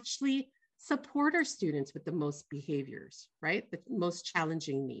can actually support our students with the most behaviors, right? The most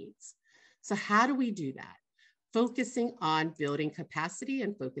challenging needs. So how do we do that? Focusing on building capacity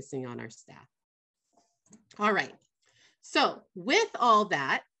and focusing on our staff. All right. So with all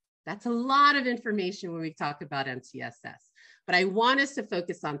that, that's a lot of information when we talk about MTSS, but I want us to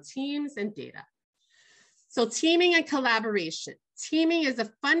focus on teams and data. So teaming and collaboration. Teaming is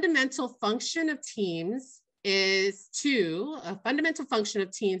a fundamental function of teams is to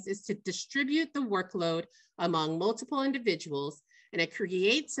distribute the workload among multiple individuals, and it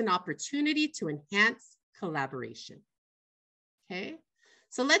creates an opportunity to enhance collaboration. Okay,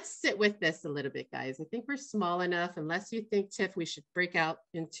 so let's sit with this a little bit, guys. I think we're small enough, unless you think, Tiff, we should break out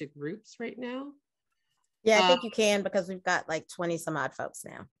into groups right now. Yeah, I think you can, because we've got like 20 some odd folks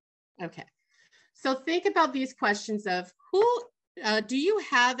now. Okay, so think about these questions of who, do you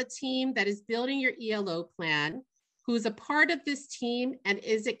have a team that is building your ELO plan? Who's a part of this team, and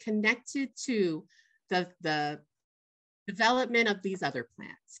is it connected to the development of these other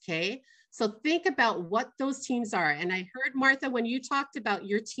plans, okay? So think about what those teams are. And I heard, Martha, when you talked about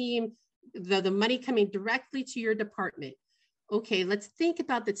your team, the money coming directly to your department. Okay, let's think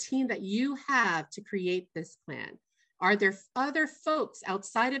about the team that you have to create this plan. Are there other folks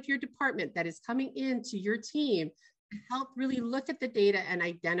outside of your department that is coming into your team to help really look at the data and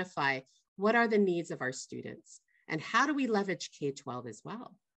identify what are the needs of our students? And how do we leverage K-12 as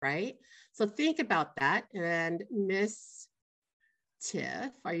well, right? So think about that. And Miss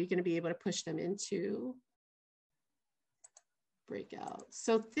Tiff, are you going to be able to push them into breakout?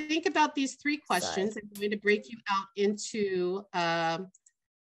 So think about these three questions. I'm going to break you out into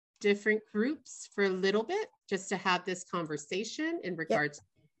different groups for a little bit, just to have this conversation in regards to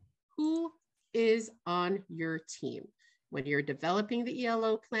who is on your team when you're developing the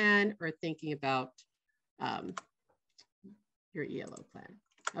ELO plan or thinking about your ELO plan.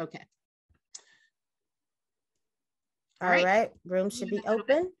 Okay. All right, room should be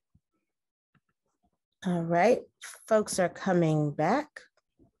open. All right, folks are coming back.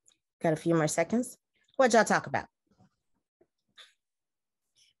 Got a few more seconds. What'd y'all talk about?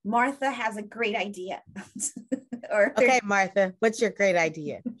 Martha has a great idea. Okay, Martha, what's your great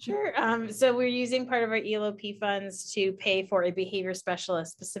idea? Sure. So we're using part of our ELOP funds to pay for a behavior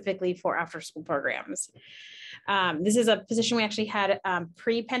specialist specifically for after-school programs. This is a position we actually had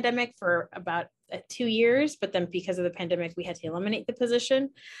pre-pandemic for about 2 years, but then because of the pandemic, we had to eliminate the position.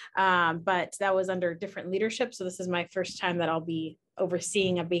 But that was under different leadership. So this is my first time that I'll be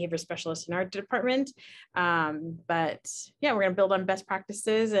overseeing a behavior specialist in our department. But yeah, we're going to build on best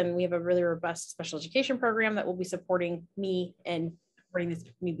practices, and we have a really robust special education program that will be supporting me and supporting this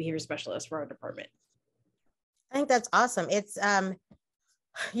new behavior specialist for our department. I think that's awesome. It's,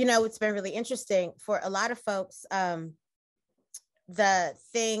 you know, it's been really interesting for a lot of folks. The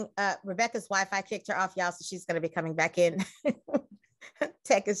thing, Rebecca's Wi-Fi kicked her off, y'all, so she's going to be coming back in.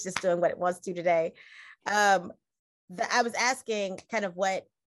 Tech is just doing what it wants to today. I was asking kind of what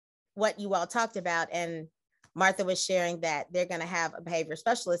you all talked about, and Martha was sharing that they're going to have a behavior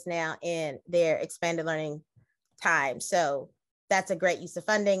specialist now in their expanded learning time. So that's a great use of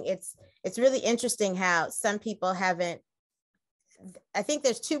funding. It's really interesting how some people haven't. I think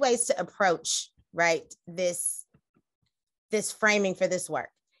there's two ways to approach, right, this framing for this work.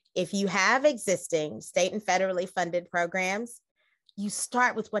 If you have existing state and federally funded programs, you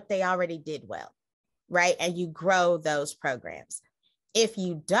start with what they already did well, right? And you grow those programs. If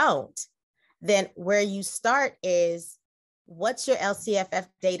you don't, then where you start is, what's your LCFF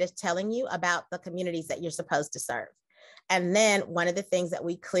data telling you about the communities that you're supposed to serve? And then one of the things that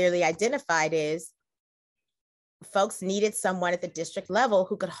we clearly identified is folks needed someone at the district level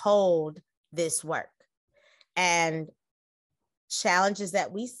who could hold this work. And challenges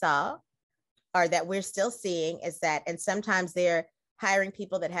that we saw, or that we're still seeing, is that, and sometimes they're hiring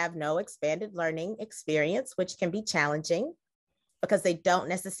people that have no expanded learning experience, which can be challenging because they don't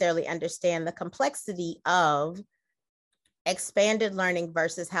necessarily understand the complexity of expanded learning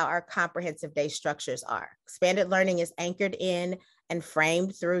versus how our comprehensive day structures are. Expanded learning is anchored in and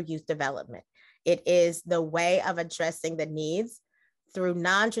framed through youth development. It is the way of addressing the needs through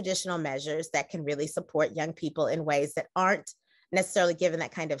non-traditional measures that can really support young people in ways that aren't necessarily given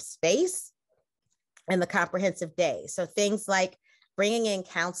that kind of space in the comprehensive day. So things like bringing in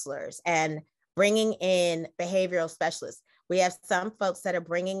counselors and bringing in behavioral specialists. We have some folks that are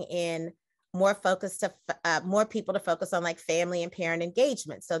bringing in more focus to more people to focus on like family and parent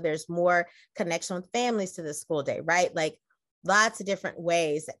engagement. So there's more connection with families to the school day, right? Like lots of different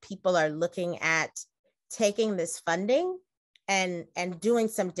ways that people are looking at taking this funding and doing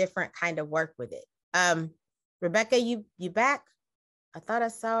some different kind of work with it. Rebecca, you back? I thought I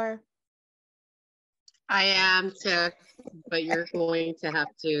saw her. I am too, but you're going to have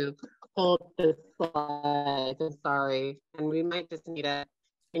to hold the slide. I'm sorry. And we might just need that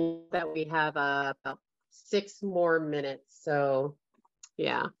we have about 6 more minutes. So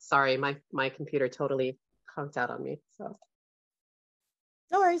yeah, sorry, my computer totally conked out on me. So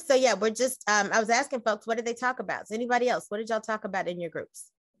no worries. So yeah, we're just, I was asking folks, what did they talk about? So anybody else, what did y'all talk about in your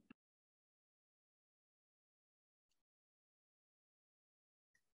groups?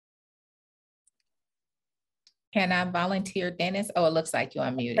 Can I volunteer, Dennis? Oh, it looks like you're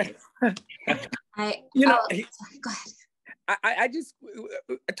unmuted. Go ahead. I just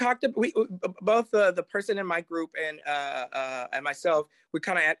talked to both the person in my group and myself. We're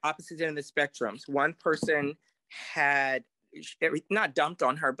kind of at opposite ends of the spectrums. One person had not dumped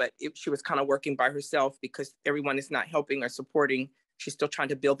on her, but she was kind of working by herself because everyone is not helping or supporting. She's still trying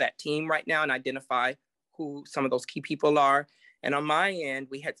to build that team right now and identify who some of those key people are. And on my end,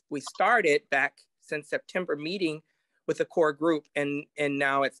 we started back since September meeting with a core group, and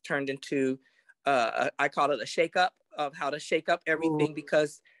now it's turned into I call it a shakeup of how to shake up everything,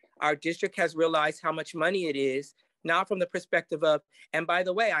 because our district has realized how much money it is, not from the perspective of, and by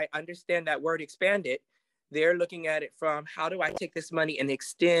the way, I understand that word expanded. They're looking at it from, how do I take this money and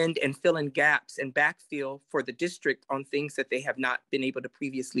extend and fill in gaps and backfill for the district on things that they have not been able to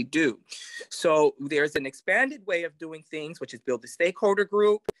previously do. So there's an expanded way of doing things, which is build the stakeholder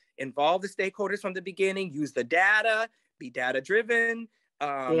group, involve the stakeholders from the beginning, use the data, be data driven,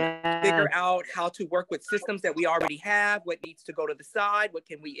 figure out how to work with systems that we already have, what needs to go to the side, what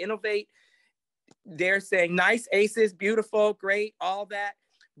can we innovate. They're saying nice, ACEs, beautiful, great, all that,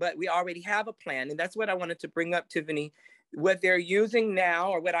 but we already have a plan. And that's what I wanted to bring up, Tiffany. What they're using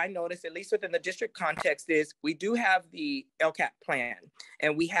now, or what I noticed, at least within the district context, is we do have the LCAP plan,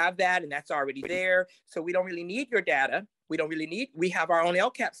 and we have that, and that's already there. So we don't really need your data. We have our own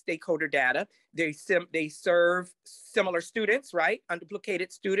LCAP stakeholder data. They serve similar students, right?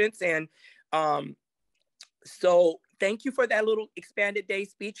 Unduplicated students. And so thank you for that little expanded day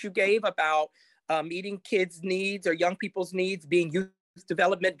speech you gave about meeting kids' needs or young people's needs, being youth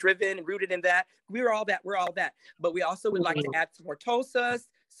development driven and rooted in that. We're all that. But we also would like to add some more TOSAs,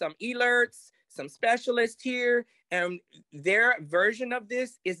 some alerts, some specialists here, and their version of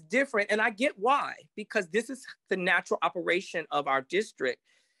this is different. And I get why, because this is the natural operation of our district.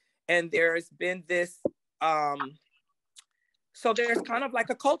 And there's been this, so there's kind of like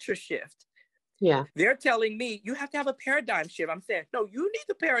a culture shift. Yeah. They're telling me you have to have a paradigm shift. I'm saying, no, you need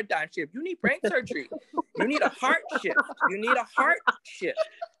the paradigm shift. You need brain surgery. You need a heart shift.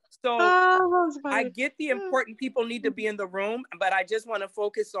 So I get the important people need to be in the room, but I just want to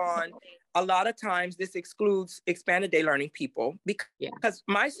focus on, a lot of times this excludes expanded day learning people, because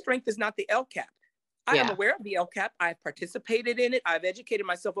my strength is not the LCAP. I am aware of the LCAP. I've participated in it. I've educated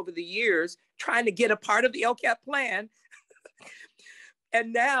myself over the years trying to get a part of the LCAP plan.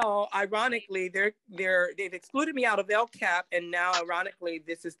 And now, ironically, they've excluded me out of LCAP. And now, ironically,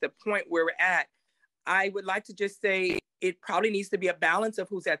 this is the point where we're at. I would like to just say it probably needs to be a balance of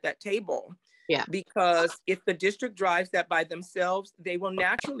who's at that table. Yeah. Because if the district drives that by themselves, they will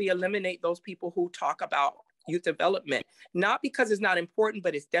naturally eliminate those people who talk about youth development. Not because it's not important,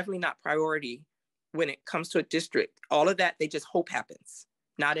 but it's definitely not priority when it comes to a district. All of that, they just hope happens,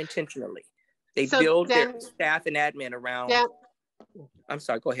 not intentionally. They build their staff and admin around. Yeah. I'm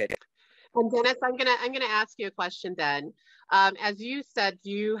sorry, go ahead. And Dennis, I'm gonna ask you a question then. As you said,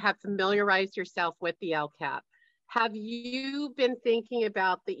 you have familiarized yourself with the LCAP. Have you been thinking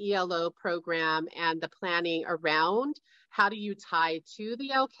about the ELO program and the planning around how do you tie to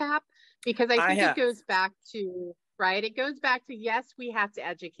the LCAP? Because I think it goes back to, right? It goes back to, yes, we have to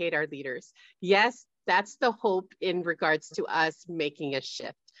educate our leaders. Yes, that's the hope in regards to us making a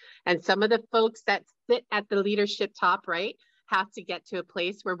shift. And some of the folks that sit at the leadership top, right, have to get to a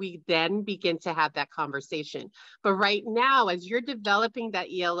place where we then begin to have that conversation. But right now, as you're developing that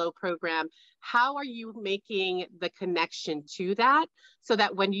ELO program, how are you making the connection to that so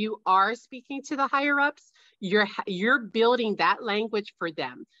that when you are speaking to the higher ups, you're building that language for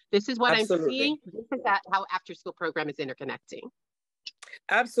them? This is what Absolutely. I'm seeing. This is how after school program is interconnecting.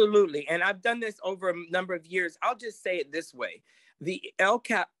 Absolutely. And I've done this over a number of years. I'll just say it this way. The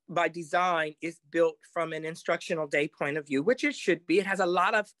LCAP by design is built from an instructional day point of view, which it should be. It has a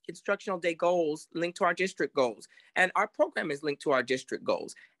lot of instructional day goals linked to our district goals. And our program is linked to our district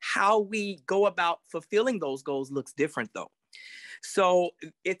goals. How we go about fulfilling those goals looks different though. So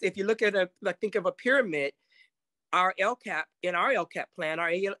if you look at think of a pyramid, our LCAP, in our LCAP plan,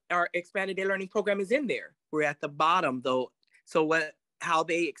 our expanded day learning program is in there. We're at the bottom though. So how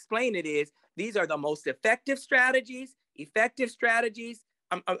they explain it is, these are the most effective strategies. They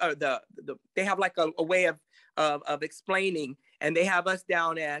have like a way of explaining, and they have us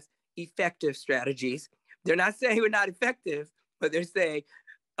down as effective strategies. They're not saying we're not effective, but they're saying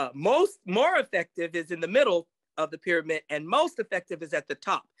more effective is in the middle of the pyramid and most effective is at the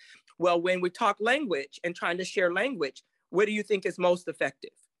top. Well, when we talk language and trying to share language, what do you think is most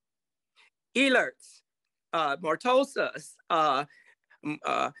effective? ELERTs, Mortosas,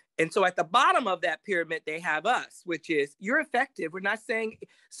 and so at the bottom of that pyramid, they have us, which is, you're effective. We're not saying,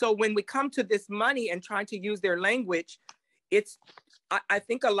 so when we come to this money and trying to use their language, I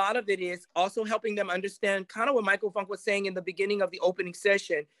think a lot of it is also helping them understand kind of what Michael Funk was saying in the beginning of the opening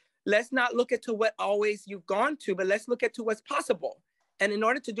session. Let's not look at to what always you've gone to, but let's look at to what's possible. And in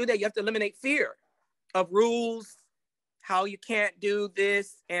order to do that, you have to eliminate fear of rules, how you can't do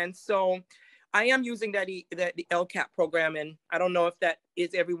this. And so I am using the LCAP program, and I don't know if that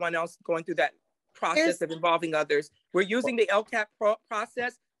is everyone else going through that process of involving others. We're using the LCAP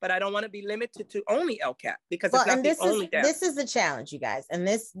process, but I don't want to be limited to only LCAP because it's not the only data. This is the challenge, you guys. And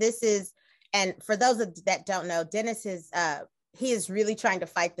this is, and for those that don't know, Dennis is, he is really trying to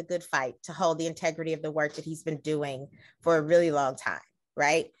fight the good fight to hold the integrity of the work that he's been doing for a really long time,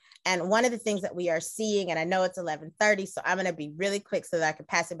 right? And one of the things that we are seeing, and I know it's 11:30, so I'm going to be really quick so that I can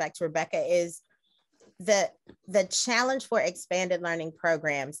pass it back to Rebecca, is the challenge for expanded learning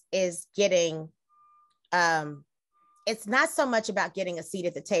programs is getting, it's not so much about getting a seat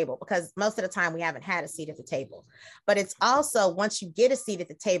at the table, because most of the time we haven't had a seat at the table, but it's also, once you get a seat at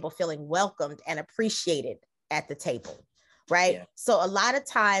the table, feeling welcomed and appreciated at the table. Right. Yeah. So a lot of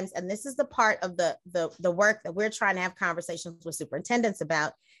times, and this is the part of the work that we're trying to have conversations with superintendents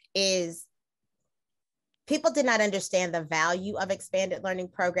about, is people did not understand the value of expanded learning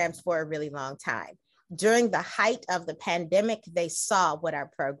programs for a really long time. During the height of the pandemic, they saw what our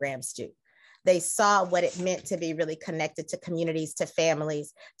programs do. They saw what it meant to be really connected to communities, to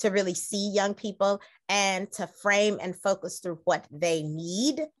families, to really see young people and to frame and focus through what they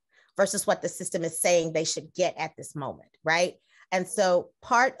need versus what the system is saying they should get at this moment, right? And so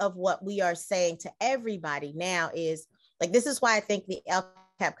part of what we are saying to everybody now is, like, this is why I think the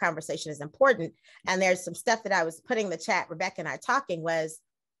LCAP conversation is important. And there's some stuff that I was putting in the chat, Rebecca and I talking, was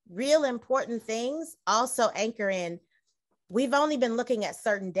real important things also anchor in, we've only been looking at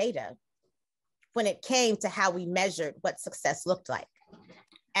certain data when it came to how we measured what success looked like.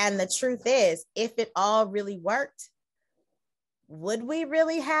 And the truth is, if it all really worked, would we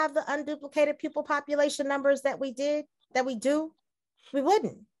really have the unduplicated pupil population numbers that we do? We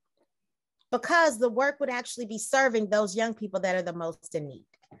wouldn't, because the work would actually be serving those young people that are the most in need.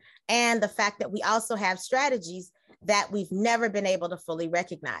 And the fact that we also have strategies that we've never been able to fully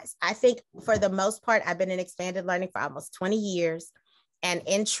recognize. I think for the most part, I've been in expanded learning for almost 20 years. And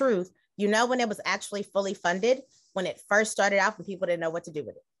in truth, you know, when it was actually fully funded, when it first started out, when people didn't know what to do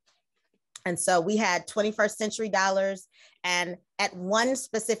with it. And so we had 21st century dollars. And at one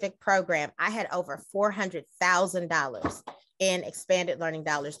specific program, I had over $400,000 in expanded learning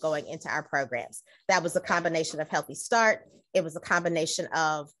dollars going into our programs. That was a combination of Healthy Start. It was a combination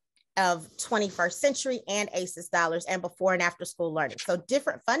of 21st century and ACES dollars and before and after school learning. So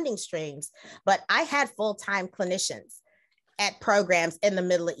different funding streams, but I had full-time clinicians at programs in the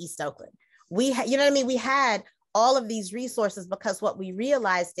middle of East Oakland. You know what I mean? We had all of these resources because what we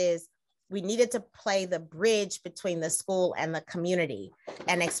realized is we needed to play the bridge between the school and the community,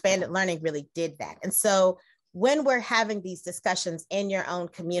 and expanded learning really did that. And so when we're having these discussions in your own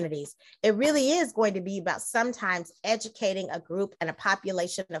communities, it really is going to be about sometimes educating a group and a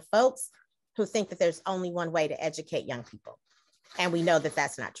population of folks who think that there's only one way to educate young people. And we know that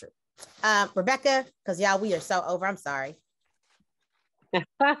that's not true. Rebecca, because y'all, we are so over, I'm sorry.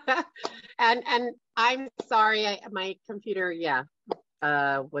 and I'm sorry, my computer,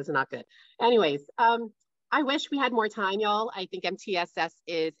 was not good. Anyways, I wish we had more time, y'all. I think MTSS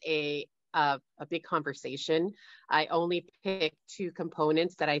is a big conversation. I only picked 2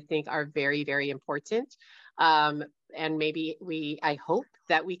 components that I think are very, very important. And maybe I hope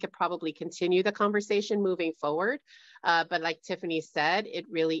that we could probably continue the conversation moving forward. But like Tiffany said, it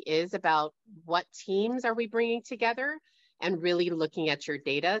really is about what teams are we bringing together and really looking at your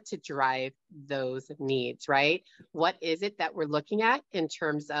data to drive those needs, right? What is it that we're looking at in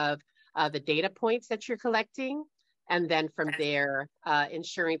terms of the data points that you're collecting? And then from there,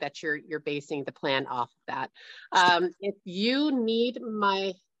 ensuring that you're basing the plan off of that. If you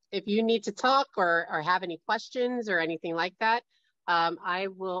need to talk or have any questions or anything like that, I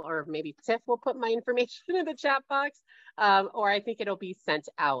will, or maybe Tiff will put my information in the chat box, or I think it'll be sent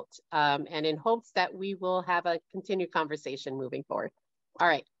out, and in hopes that we will have a continued conversation moving forward. All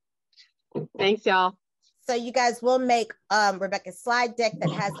right. Thanks, y'all. So you guys will make Rebecca's slide deck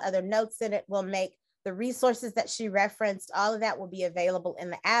that has other notes in it. We'll make the resources that she referenced. All of that will be available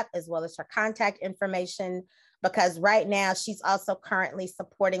in the app, as well as her contact information, because right now she's also currently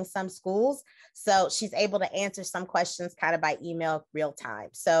supporting some schools. So she's able to answer some questions kind of by email real time.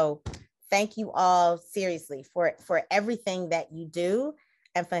 So thank you all seriously for everything that you do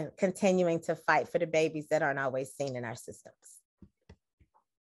and for continuing to fight for the babies that aren't always seen in our systems.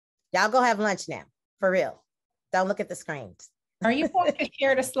 Y'all go have lunch now, for real. Don't look at the screens. Are you going to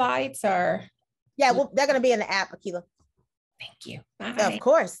share the slides or? Yeah, well, they're going to be in the app, Akila. Thank you. Bye. Of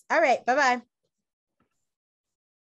course. All right. Bye-bye.